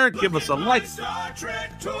happening there. Give us a like. Star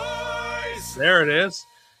Trek toys. There it is.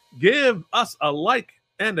 Give us a like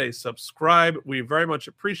and a subscribe. We very much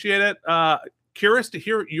appreciate it. Curious to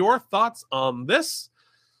hear your thoughts on this.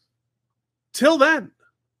 Till then,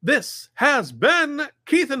 this has been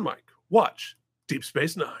Keith and Mike Watch Deep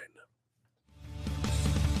Space Nine.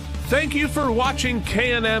 Thank you for watching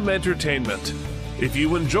K&M Entertainment. If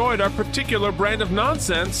you enjoyed our particular brand of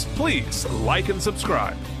nonsense, please like and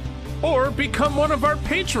subscribe. Or become one of our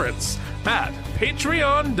patrons at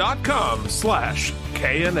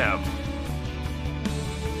patreon.com/KNM.